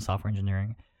or even software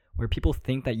engineering where people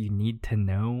think that you need to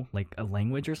know like a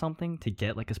language or something to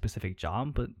get like a specific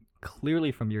job, but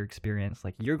clearly from your experience,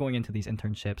 like you're going into these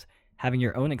internships having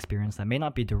your own experience that may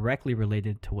not be directly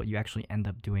related to what you actually end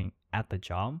up doing at the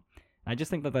job. And I just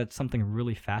think that that's something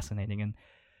really fascinating. And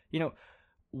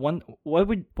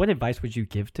what advice would you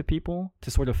give to people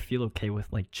to sort of feel okay with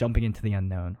like jumping into the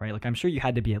unknown, right? Like I'm sure you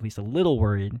had to be at least a little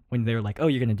worried when they're like, oh,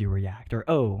 you're going to do React, or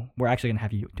oh, we're actually going to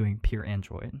have you doing pure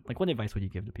Android. Like what advice would you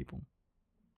give to people?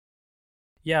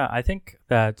 Yeah, I think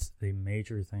that's the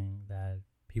major thing that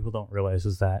people don't realize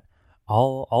is that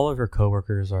all of your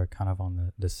coworkers are kind of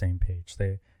on the same page.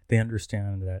 They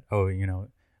understand that,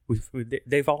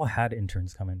 they've all had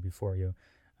interns come in before you.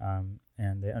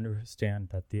 And they understand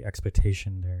that the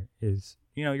expectation there is,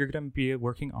 you're going to be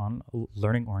working on a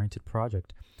learning-oriented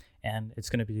project, and it's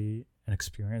going to be an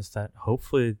experience that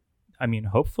hopefully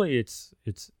it's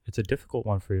a difficult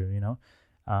one for you.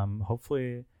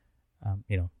 Hopefully,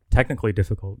 technically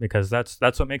difficult, because that's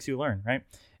what makes you learn, right?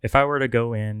 If I were to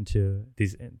go into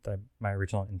my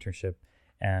original internship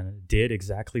and did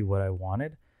exactly what I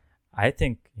wanted, I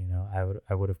think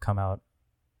I would have come out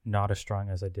not as strong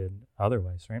as I did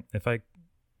otherwise, right?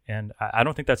 I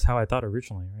don't think that's how I thought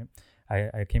originally, right?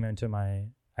 I came into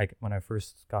when I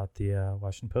first got the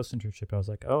Washington Post internship, I was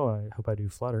like, oh, I hope I do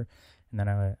Flutter, and then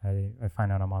I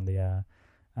find out I'm on the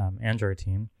Android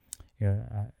team.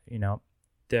 I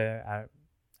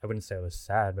wouldn't say I was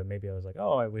sad, but maybe I was like,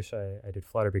 oh, I wish I did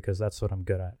Flutter because that's what I'm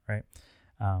good at, right?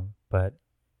 But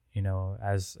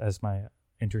as my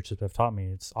internships have taught me,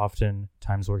 it's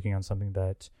oftentimes working on something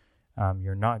that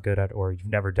you're not good at or you've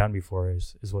never done before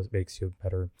is what makes you a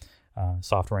better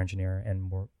software engineer,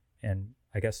 and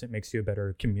I guess it makes you a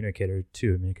better communicator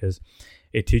too, because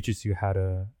it teaches you how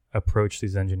to approach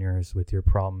these engineers with your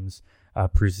problems,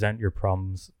 present your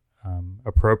problems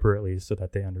appropriately so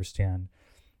that they understand.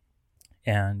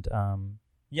 And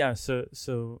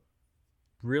so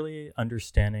really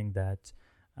understanding that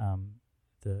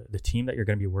the team that you're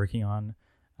going to be working on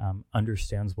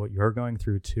understands what you're going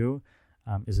through too,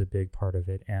 is a big part of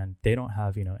it, and they don't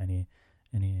have any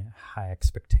high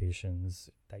expectations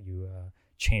that you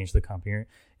change the company.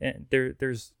 And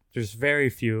there's very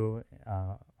few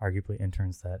arguably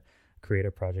interns that create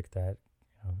a project that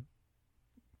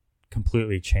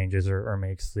completely changes or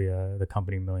makes the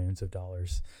company millions of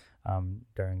dollars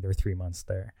during their 3 months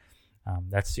there.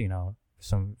 That's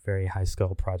some very high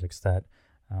scale projects that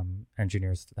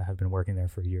engineers that have been working there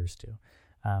for years do.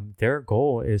 Their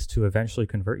goal is to eventually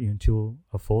convert you into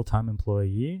a full-time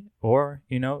employee, or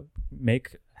give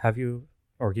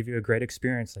you a great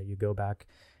experience that you go back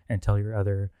and tell your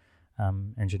other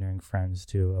engineering friends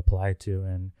to apply to,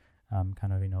 and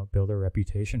build a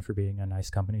reputation for being a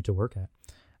nice company to work at.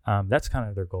 That's kind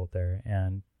of their goal there,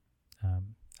 and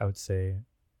I would say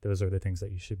those are the things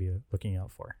that you should be looking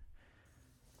out for.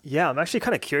 Yeah, I'm actually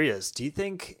kind of curious. Do you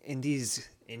think in these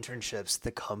internships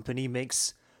the company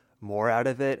makes more out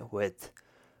of it with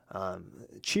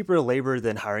cheaper labor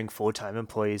than hiring full-time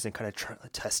employees and kind of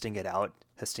testing out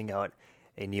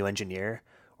a new engineer?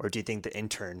 or do you think the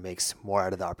intern makes more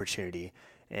out of the opportunity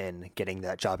in getting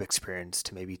that job experience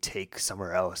to maybe take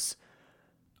somewhere else?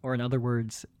 Or in other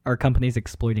words, are companies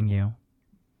exploiting you?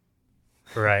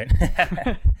 Right.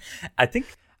 I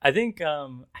think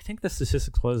the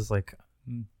statistics was like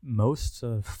most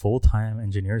full-time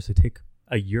engineers, they take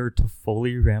a year to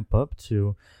fully ramp up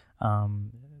to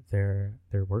their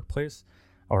workplace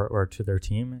or to their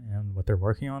team and what they're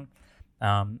working on.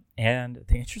 And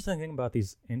the interesting thing about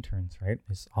these interns, right,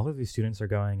 is all of these students are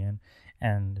going in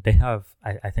and they have,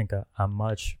 I think, a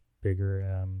much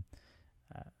bigger,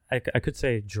 I could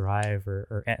say drive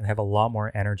or have a lot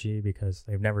more energy because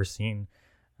they've never seen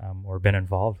or been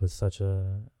involved with such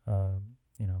a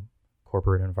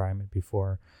corporate environment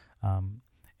before.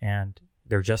 And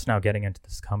they're just now getting into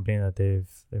this company that they've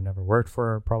never worked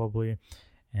for probably.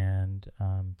 And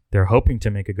they're hoping to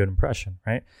make a good impression,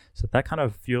 right? So that kind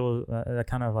of fuels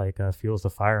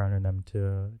the fire under them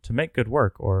to make good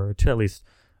work, or to at least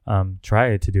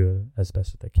try to do as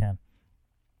best as they can.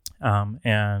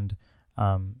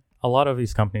 A lot of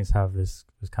these companies have this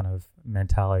kind of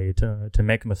mentality to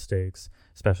make mistakes,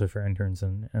 especially for interns,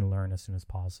 and learn as soon as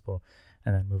possible,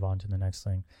 and then move on to the next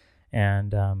thing.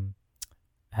 And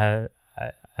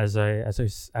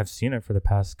I've seen it for the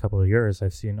past couple of years.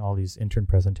 I've seen all these intern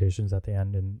presentations at the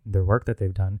end and their work that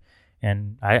they've done,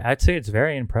 and I'd say it's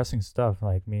very impressive stuff.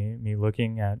 Like me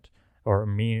looking at, or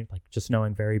me like just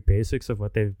knowing very basics of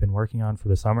what they've been working on for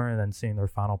the summer, and then seeing their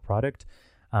final product.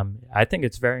 I think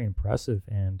it's very impressive,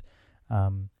 and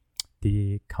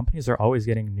the companies are always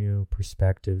getting new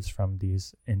perspectives from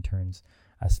these interns,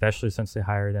 especially since they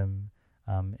hire them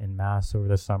in mass over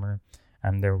the summer,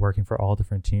 and they're working for all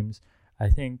different teams. I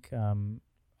think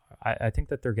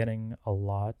that they're getting a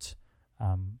lot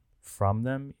from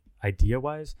them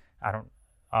idea-wise. I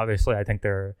think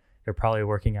they're probably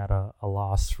working at a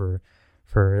loss for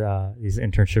these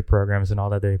internship programs and all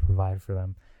that they provide for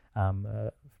them.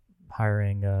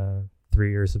 Hiring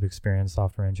 3 years of experience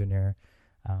software engineer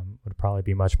would probably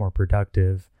be much more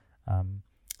productive.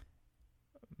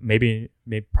 Maybe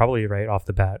probably right off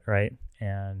the bat, right?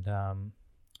 And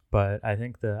but I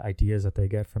think the ideas that they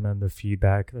get from them, the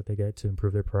feedback that they get to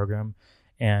improve their program,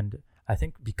 and I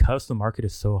think because the market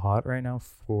is so hot right now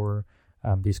for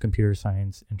these computer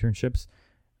science internships,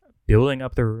 building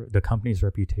up the company's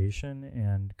reputation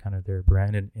and kind of their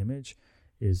brand and image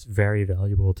is very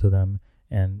valuable to them.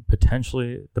 And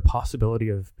potentially the possibility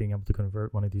of being able to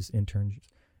convert one of these interns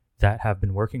that have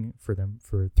been working for them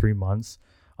for 3 months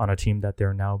on a team that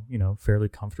they're now, fairly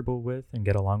comfortable with and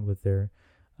get along with their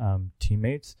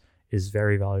teammates is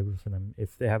very valuable for them.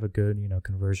 If they have a good,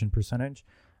 conversion percentage,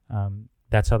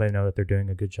 that's how they know that they're doing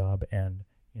a good job. And,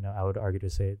 I would argue to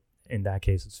say in that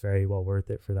case, it's very well worth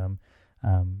it for them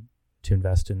to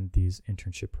invest in these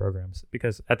internship programs,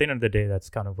 because at the end of the day, that's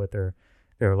kind of what they're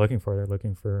looking for. They're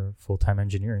looking for full-time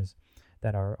engineers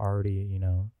that are already,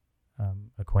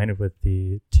 acquainted with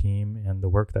the team and the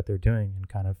work that they're doing and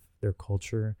kind of their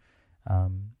culture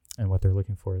and what they're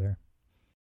looking for there.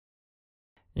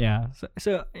 Yeah.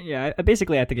 So yeah,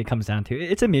 basically I think it comes down to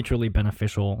it's a mutually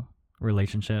beneficial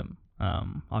relationship.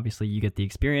 Obviously you get the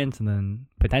experience, and then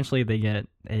potentially they get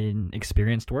an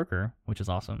experienced worker, which is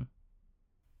awesome.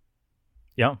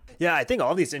 Yeah. Yeah, I think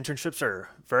all these internships are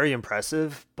very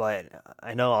impressive, but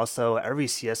I know also every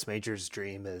CS major's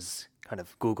dream is kind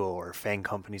of Google or FANG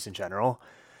companies in general.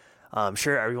 I'm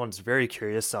sure everyone's very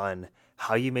curious on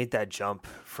how you made that jump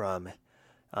from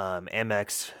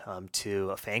Amex to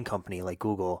a FANG company like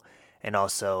Google, and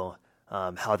also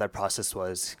how that process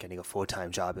was getting a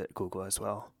full-time job at Google as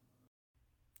well.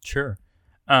 Sure.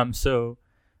 So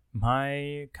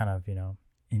my kind of,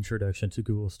 introduction to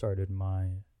Google started my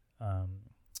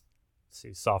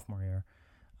sophomore year.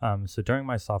 So during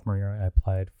my sophomore year, I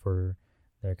applied for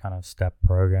their kind of STEP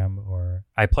program, or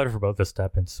I applied for both the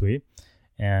STEP and SWE,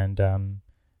 and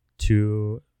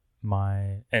to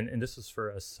my and this was for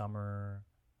a summer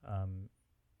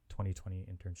 2020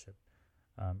 internship,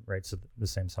 right? So the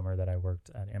same summer that I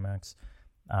worked at Amex.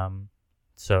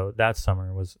 So that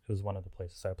summer was one of the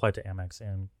places. So I applied to Amex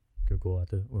and Google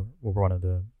were one of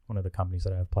the companies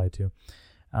that I applied to,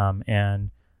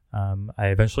 and I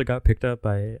eventually got picked up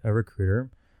by a recruiter.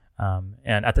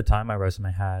 And at the time, my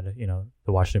resume had,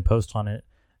 the Washington Post on it,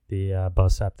 the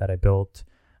bus app that I built.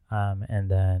 And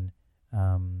then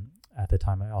at the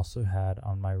time, I also had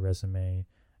on my resume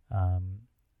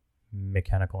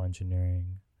mechanical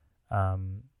engineering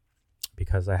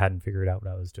because I hadn't figured out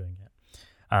what I was doing yet.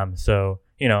 So,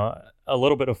 a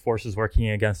little bit of forces working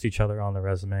against each other on the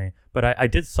resume. But I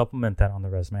did supplement that on the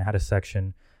resume. I had a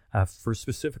section for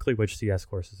specifically which CS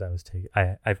courses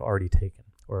I've already taken.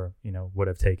 or would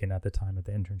have taken at the time of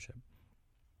the internship.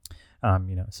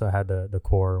 So I had the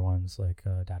core ones like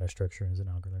data structures and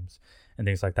algorithms and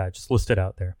things like that just listed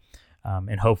out there,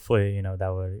 and hopefully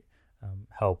that would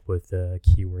help with the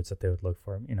keywords that they would look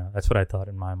for. That's what I thought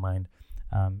in my mind,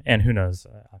 and who knows?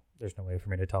 There's no way for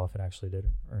me to tell if it actually did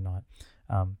or not.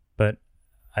 But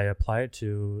I applied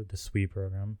to the SWE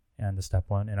program and the Step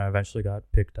 1, and I eventually got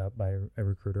picked up by a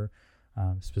recruiter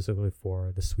specifically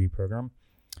for the SWE program,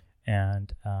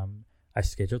 and I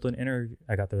scheduled an interview.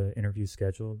 I got the interview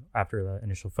scheduled after the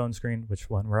initial phone screen, which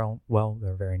went well. They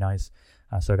were very nice.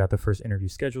 So I got the first interview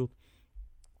scheduled.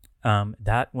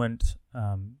 That went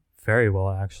very well,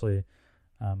 actually.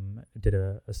 Did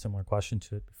a similar question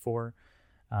to it before.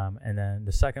 And then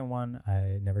the second one, I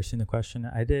had never seen the question.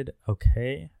 I did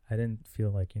okay. I didn't feel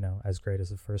like, as great as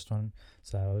the first one.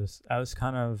 So I was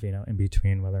kind of, in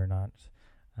between whether or not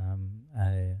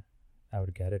I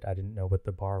would get it. I didn't know what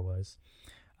the bar was.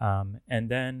 And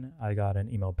then I got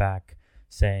an email back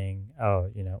saying, oh,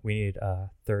 we need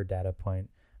a third data point.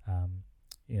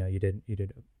 You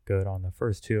did good on the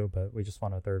first two, but we just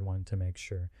want a third one to make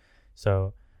sure.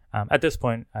 So at this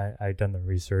point, I'd done the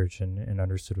research and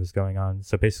understood what's going on.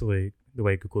 So basically, the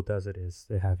way Google does it is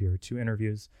they have your 2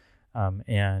 interviews.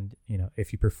 And,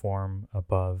 if you perform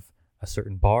above a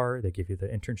certain bar, they give you the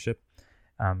internship.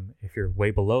 If you're way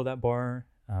below that bar,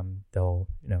 they'll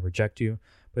reject you.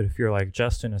 But if you're like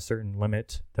just in a certain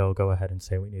limit, they'll go ahead and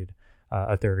say we need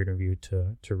a third interview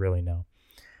to really know.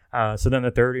 So then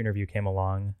the third interview came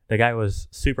along. The guy was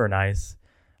super nice.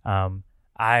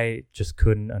 I just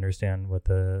couldn't understand what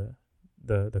the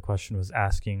question was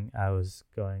asking. I was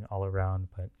going all around,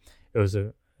 but it was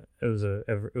a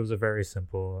very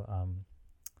simple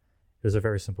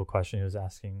question he was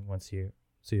asking once he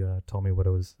told me what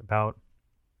it was about.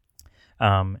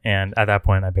 And at that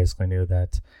point, I basically knew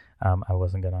that I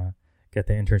wasn't gonna get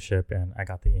the internship, and I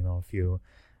got the email a few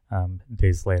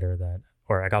days later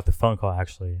or I got the phone call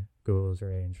actually. Google was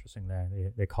very interesting there.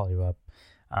 They call you up.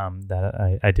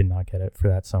 That I did not get it for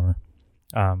that summer.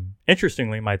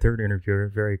 Interestingly, my third interviewer,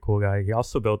 very cool guy, he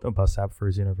also built a bus app for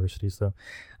his university. So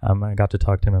I got to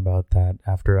talk to him about that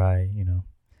after I,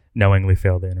 knowingly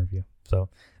failed the interview. So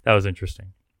that was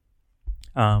interesting.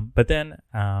 But then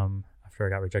after I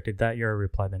got rejected that year, I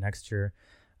reapplied the next year.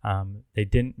 They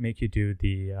didn't make you do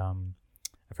the,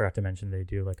 I forgot to mention, they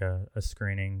do like a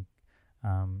screening,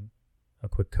 a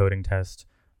quick coding test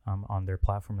on their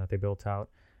platform that they built out.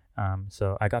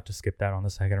 So I got to skip that on the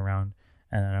second round,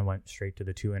 and then I went straight to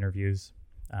the 2 interviews,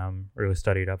 really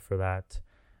studied up for that.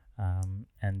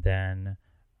 And then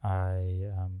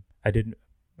I did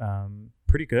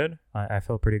pretty good. I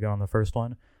felt pretty good on the first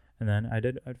one, and then I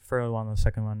did fairly well on the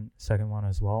second one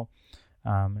as well.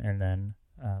 And then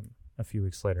a few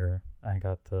weeks later, I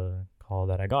got the call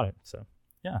that I got it. So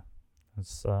yeah,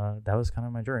 that was kind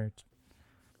of my journey.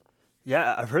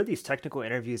 Yeah, I've heard these technical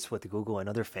interviews with Google and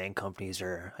other FAANG companies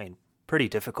are, pretty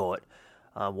difficult.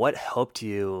 What helped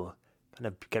you kind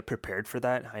of get prepared for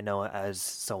that? I know as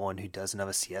someone who doesn't have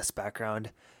a CS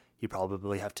background, you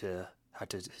probably had to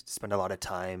spend a lot of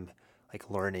time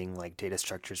learning data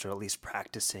structures, or at least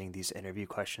practicing these interview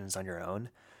questions on your own.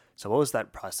 So what was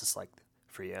that process like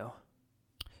for you?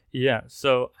 Yeah,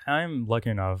 so I'm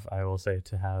lucky enough, I will say,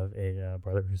 to have a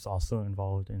brother who's also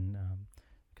involved in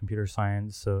computer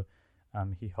science. So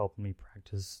he helped me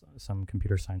practice some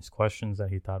computer science questions that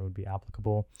he thought would be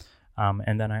applicable.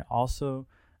 And then I also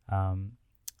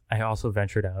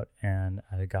ventured out and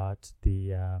I got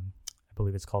the, I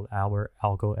believe it's called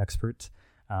Algo Expert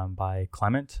by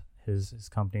Clement, his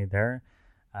company there.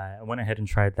 I went ahead and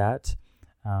tried that.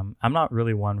 I'm not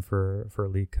really one for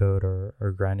leak code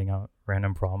or grinding out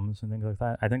random problems and things like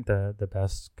that. I think the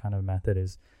best kind of method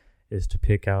is to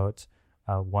pick out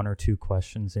 1 or 2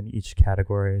 questions in each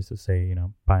category, so say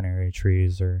binary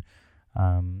trees or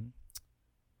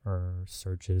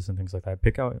searches and things like that.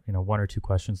 Pick out 1 or 2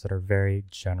 questions that are very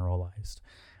generalized,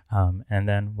 and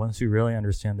then once you really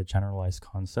understand the generalized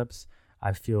concepts,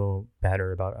 I feel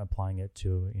better about applying it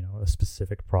to a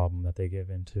specific problem that they give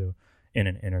in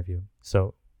an interview.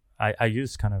 So I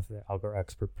use kind of the Algo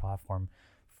Expert platform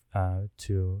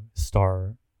to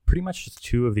star pretty much just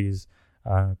 2 of these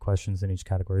questions in each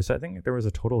category. So I think there was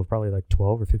a total of probably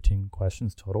 12 or 15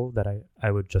 questions total that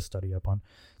I would just study up on.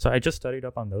 So I just studied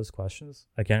up on those questions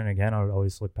again and again. I would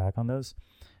always look back on those.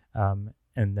 And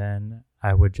then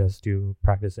I would just do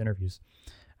practice interviews.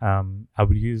 I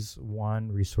would use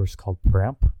one resource called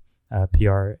PRAMP,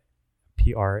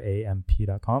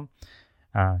 PRAMP.com.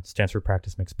 Stands for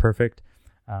Practice Makes Perfect.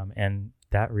 And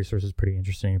that resource is pretty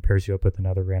interesting. It pairs you up with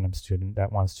another random student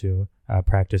that wants to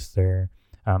practice their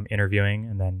interviewing,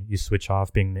 and then you switch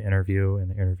off being the interview and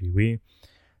the interviewee.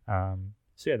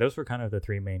 So yeah, those were kind of the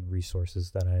three main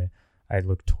resources that I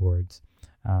look towards.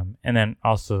 And then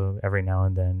also every now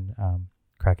and then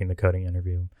cracking the coding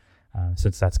interview,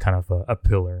 since that's kind of a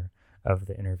pillar of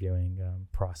the interviewing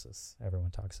process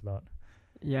everyone talks about.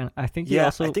 Yeah, I think I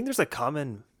think there's a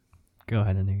common... Go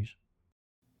ahead, Anuj.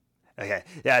 Okay.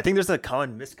 Yeah, I think there's a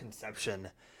common misconception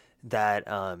that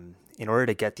in order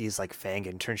to get these like FANG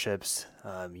internships,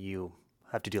 you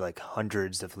have to do like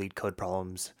hundreds of lead code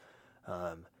problems.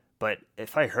 But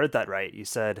if I heard that right, you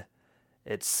said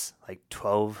it's like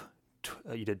 12,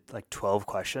 you did like 12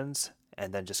 questions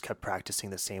and then just kept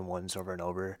practicing the same ones over and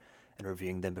over and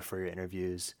reviewing them before your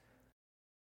interviews.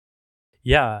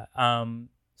 Yeah.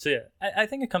 So yeah, I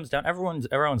think it comes down, everyone's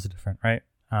different, right?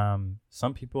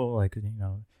 Some people like,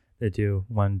 they do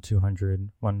 1 to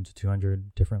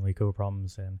 200 different lead code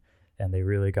problems and they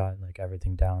really got like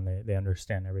everything down. They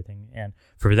understand everything. And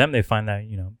for them, they find that,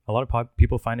 a lot of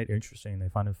people find it interesting. They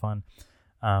find it fun.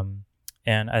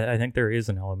 And I think there is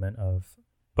an element of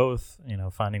both,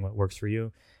 finding what works for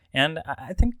you. And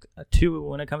I think too,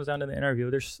 when it comes down to the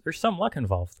interview, there's some luck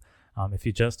involved. If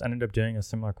you just ended up doing a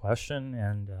similar question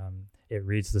and it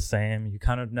reads the same, you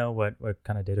kind of know what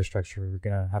kind of data structure you're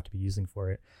going to have to be using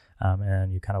for it.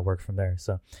 And you kind of work from there.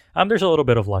 So there's a little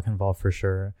bit of luck involved for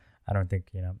sure. I don't think,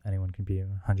 anyone can be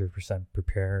 100%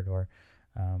 prepared or,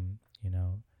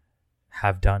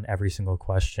 have done every single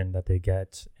question that they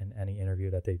get in any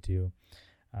interview that they do.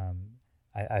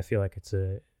 I feel like it's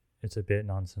a bit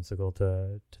nonsensical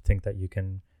to think that you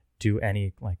can do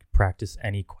practice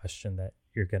any question that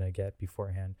you're going to get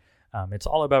beforehand. It's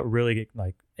all about really,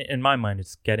 in my mind,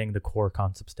 it's getting the core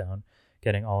concepts down,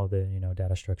 getting all of the,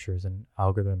 data structures and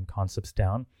algorithm concepts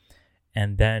down,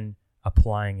 and then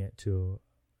applying it to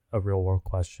a real world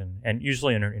question. And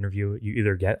usually in an interview, you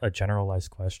either get a generalized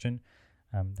question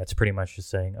that's pretty much just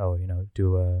saying,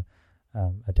 do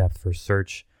a depth first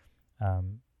search,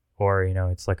 or,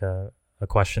 it's like a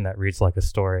question that reads like a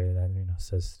story that,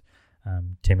 says,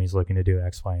 Timmy's looking to do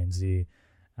X, Y, and Z,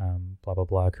 blah, blah,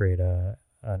 blah, create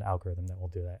an algorithm that will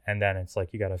do that. And then it's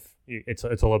like, it's a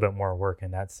little bit more work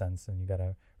in that sense, and you got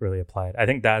to really apply it. I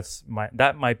think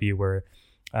that might be where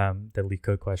the lead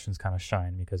code questions kind of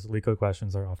shine, because lead code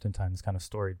questions are oftentimes kind of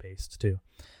story based too.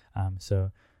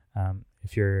 So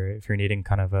if you're needing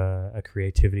kind of a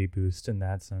creativity boost in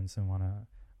that sense and want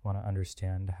to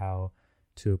understand how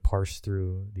to parse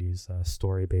through these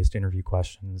story based interview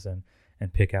questions and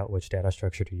pick out which data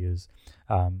structure to use,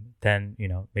 then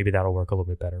maybe that'll work a little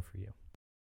bit better for you.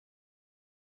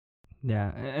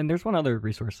 Yeah, and there's one other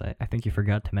resource I think you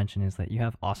forgot to mention, is that you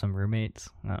have awesome roommates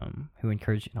who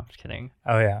encourage you. No, I'm just kidding.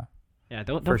 Oh, yeah. Yeah,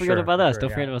 don't forget about us.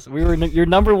 Don't forget about us. We were your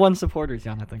number one supporters,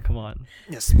 Yonathan. Come on.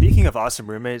 Yeah, speaking of awesome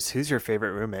roommates, who's your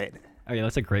favorite roommate? Oh, yeah,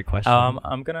 that's a great question.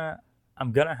 I'm gonna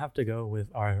have to go with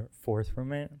our fourth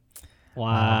roommate.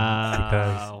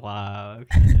 Wow. Wow.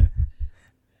 Okay.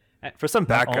 For some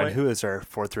background, who is our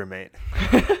fourth roommate?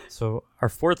 So our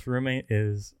fourth roommate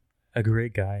is a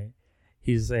great guy.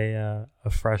 He's a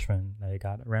freshman that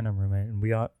got a random roommate, and we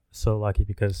got so lucky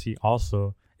because he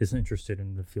also is interested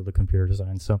in the field of computer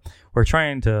design. So we're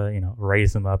trying to,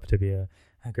 raise him up to be a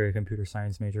great computer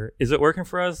science major. Is it working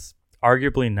for us?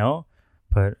 Arguably no,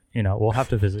 but we'll have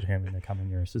to visit him in the coming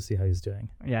years to see how he's doing.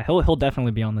 Yeah, he'll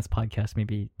definitely be on this podcast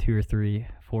maybe 2 or 3,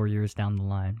 4 years down the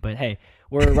line. But hey,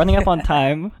 we're running up on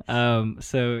time.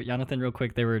 So Yonathan, real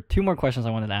quick, there were 2 more questions I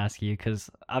wanted to ask you, because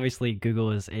obviously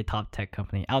Google is a top tech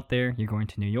company out there. You're going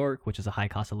to New York, which is a high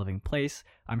cost of living place.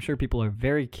 I'm sure people are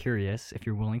very curious if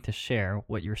you're willing to share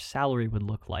what your salary would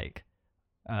look like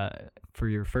for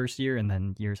your first year and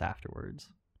then years afterwards.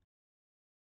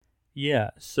 Yeah,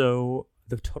 so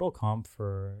the total comp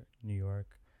for New York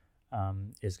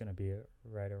is going to be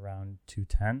right around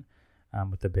 210,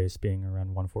 with the base being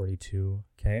around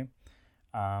 142K.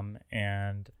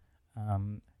 And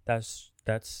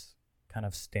that's kind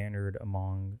of standard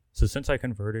among. So since I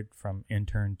converted from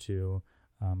intern to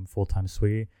full-time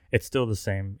SWE, it's still the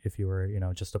same if you were,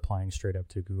 just applying straight up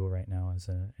to Google right now as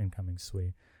an incoming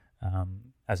SWE,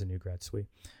 as a new grad SWE.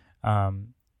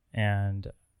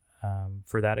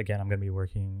 For that, again, I'm going to be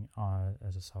working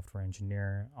as a software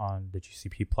engineer on the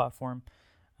GCP platform.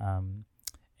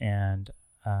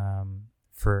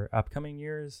 For upcoming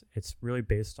years, it's really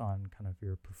based on kind of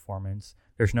your performance.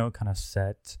 There's no kind of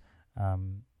set.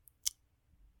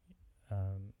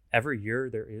 Every year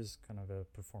there is kind of a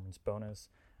performance bonus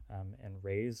and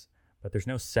raise, but there's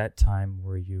no set time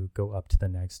where you go up to the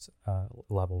next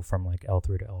level from like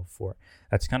L3 to L4.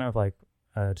 That's kind of like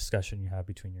a discussion you have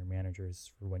between your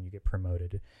managers for when you get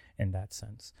promoted in that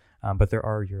sense. But there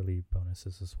are yearly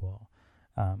bonuses as well.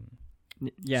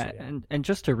 Yeah, and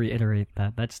just to reiterate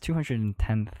that's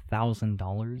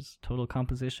 $210,000 total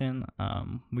composition.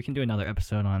 We can do another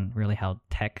episode on really how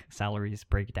tech salaries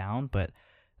break down, but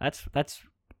that's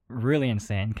really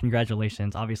insane.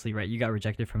 Congratulations. Obviously, right, you got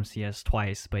rejected from CS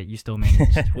twice, but you still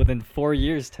managed within 4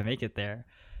 years to make it there.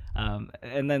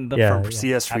 And then from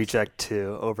CS reject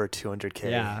to over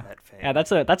 200K at fame. Yeah,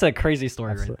 that's a crazy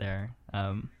story right there.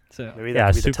 So maybe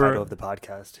that could be the title of the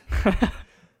podcast.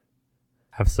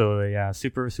 Absolutely, yeah.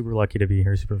 Super lucky to be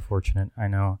here. Super fortunate. I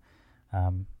know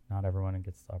not everyone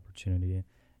gets the opportunity,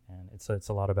 and it's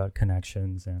a lot about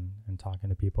connections and talking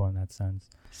to people in that sense.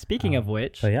 Speaking of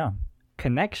which,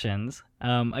 connections.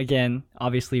 Again,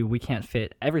 obviously, we can't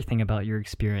fit everything about your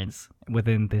experience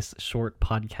within this short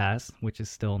podcast, which is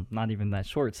still not even that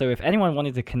short. So if anyone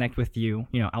wanted to connect with you,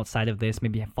 outside of this,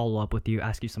 maybe follow up with you,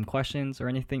 ask you some questions or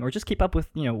anything, or just keep up with,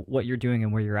 what you're doing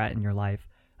and where you're at in your life.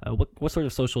 What sort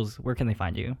of socials, where can they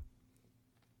find you?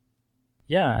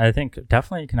 Yeah, I think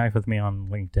definitely connect with me on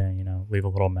LinkedIn, leave a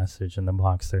little message in the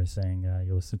box there saying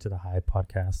you listen to the High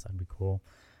podcast. That'd be cool.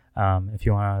 If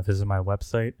you want to visit my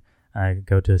website,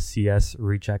 go to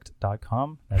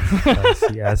csreject.com. That's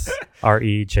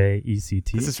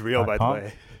CSREJECT. This is real, by the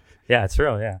way. Yeah, it's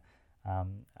real, yeah.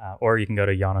 Or you can go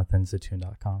to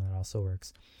YonathanZetune.com. That also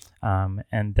works.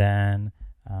 And then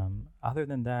other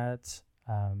than that,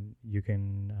 you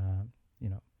can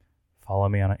follow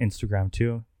me on Instagram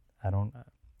too. I don't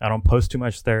post too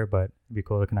much there, but it'd be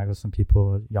cool to connect with some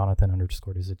people.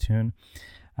 Yonathan_Zetune.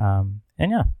 And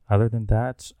yeah, other than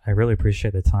that, I really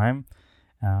appreciate the time.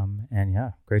 And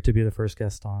yeah, great to be the first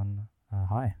guest on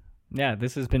Hi. Yeah,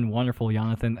 this has been wonderful,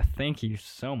 Yonathan. Thank you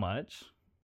so much.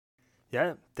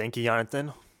 Yeah, thank you,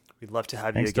 Yonathan. We'd love to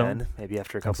have you again, maybe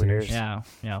after a couple of years. Yeah,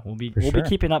 we'll be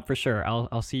keeping up for sure.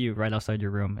 I'll see you right outside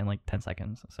your room in like 10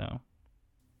 seconds. So.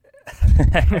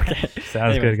 Okay.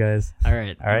 Sounds good, guys. All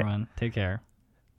right, everyone. Take care.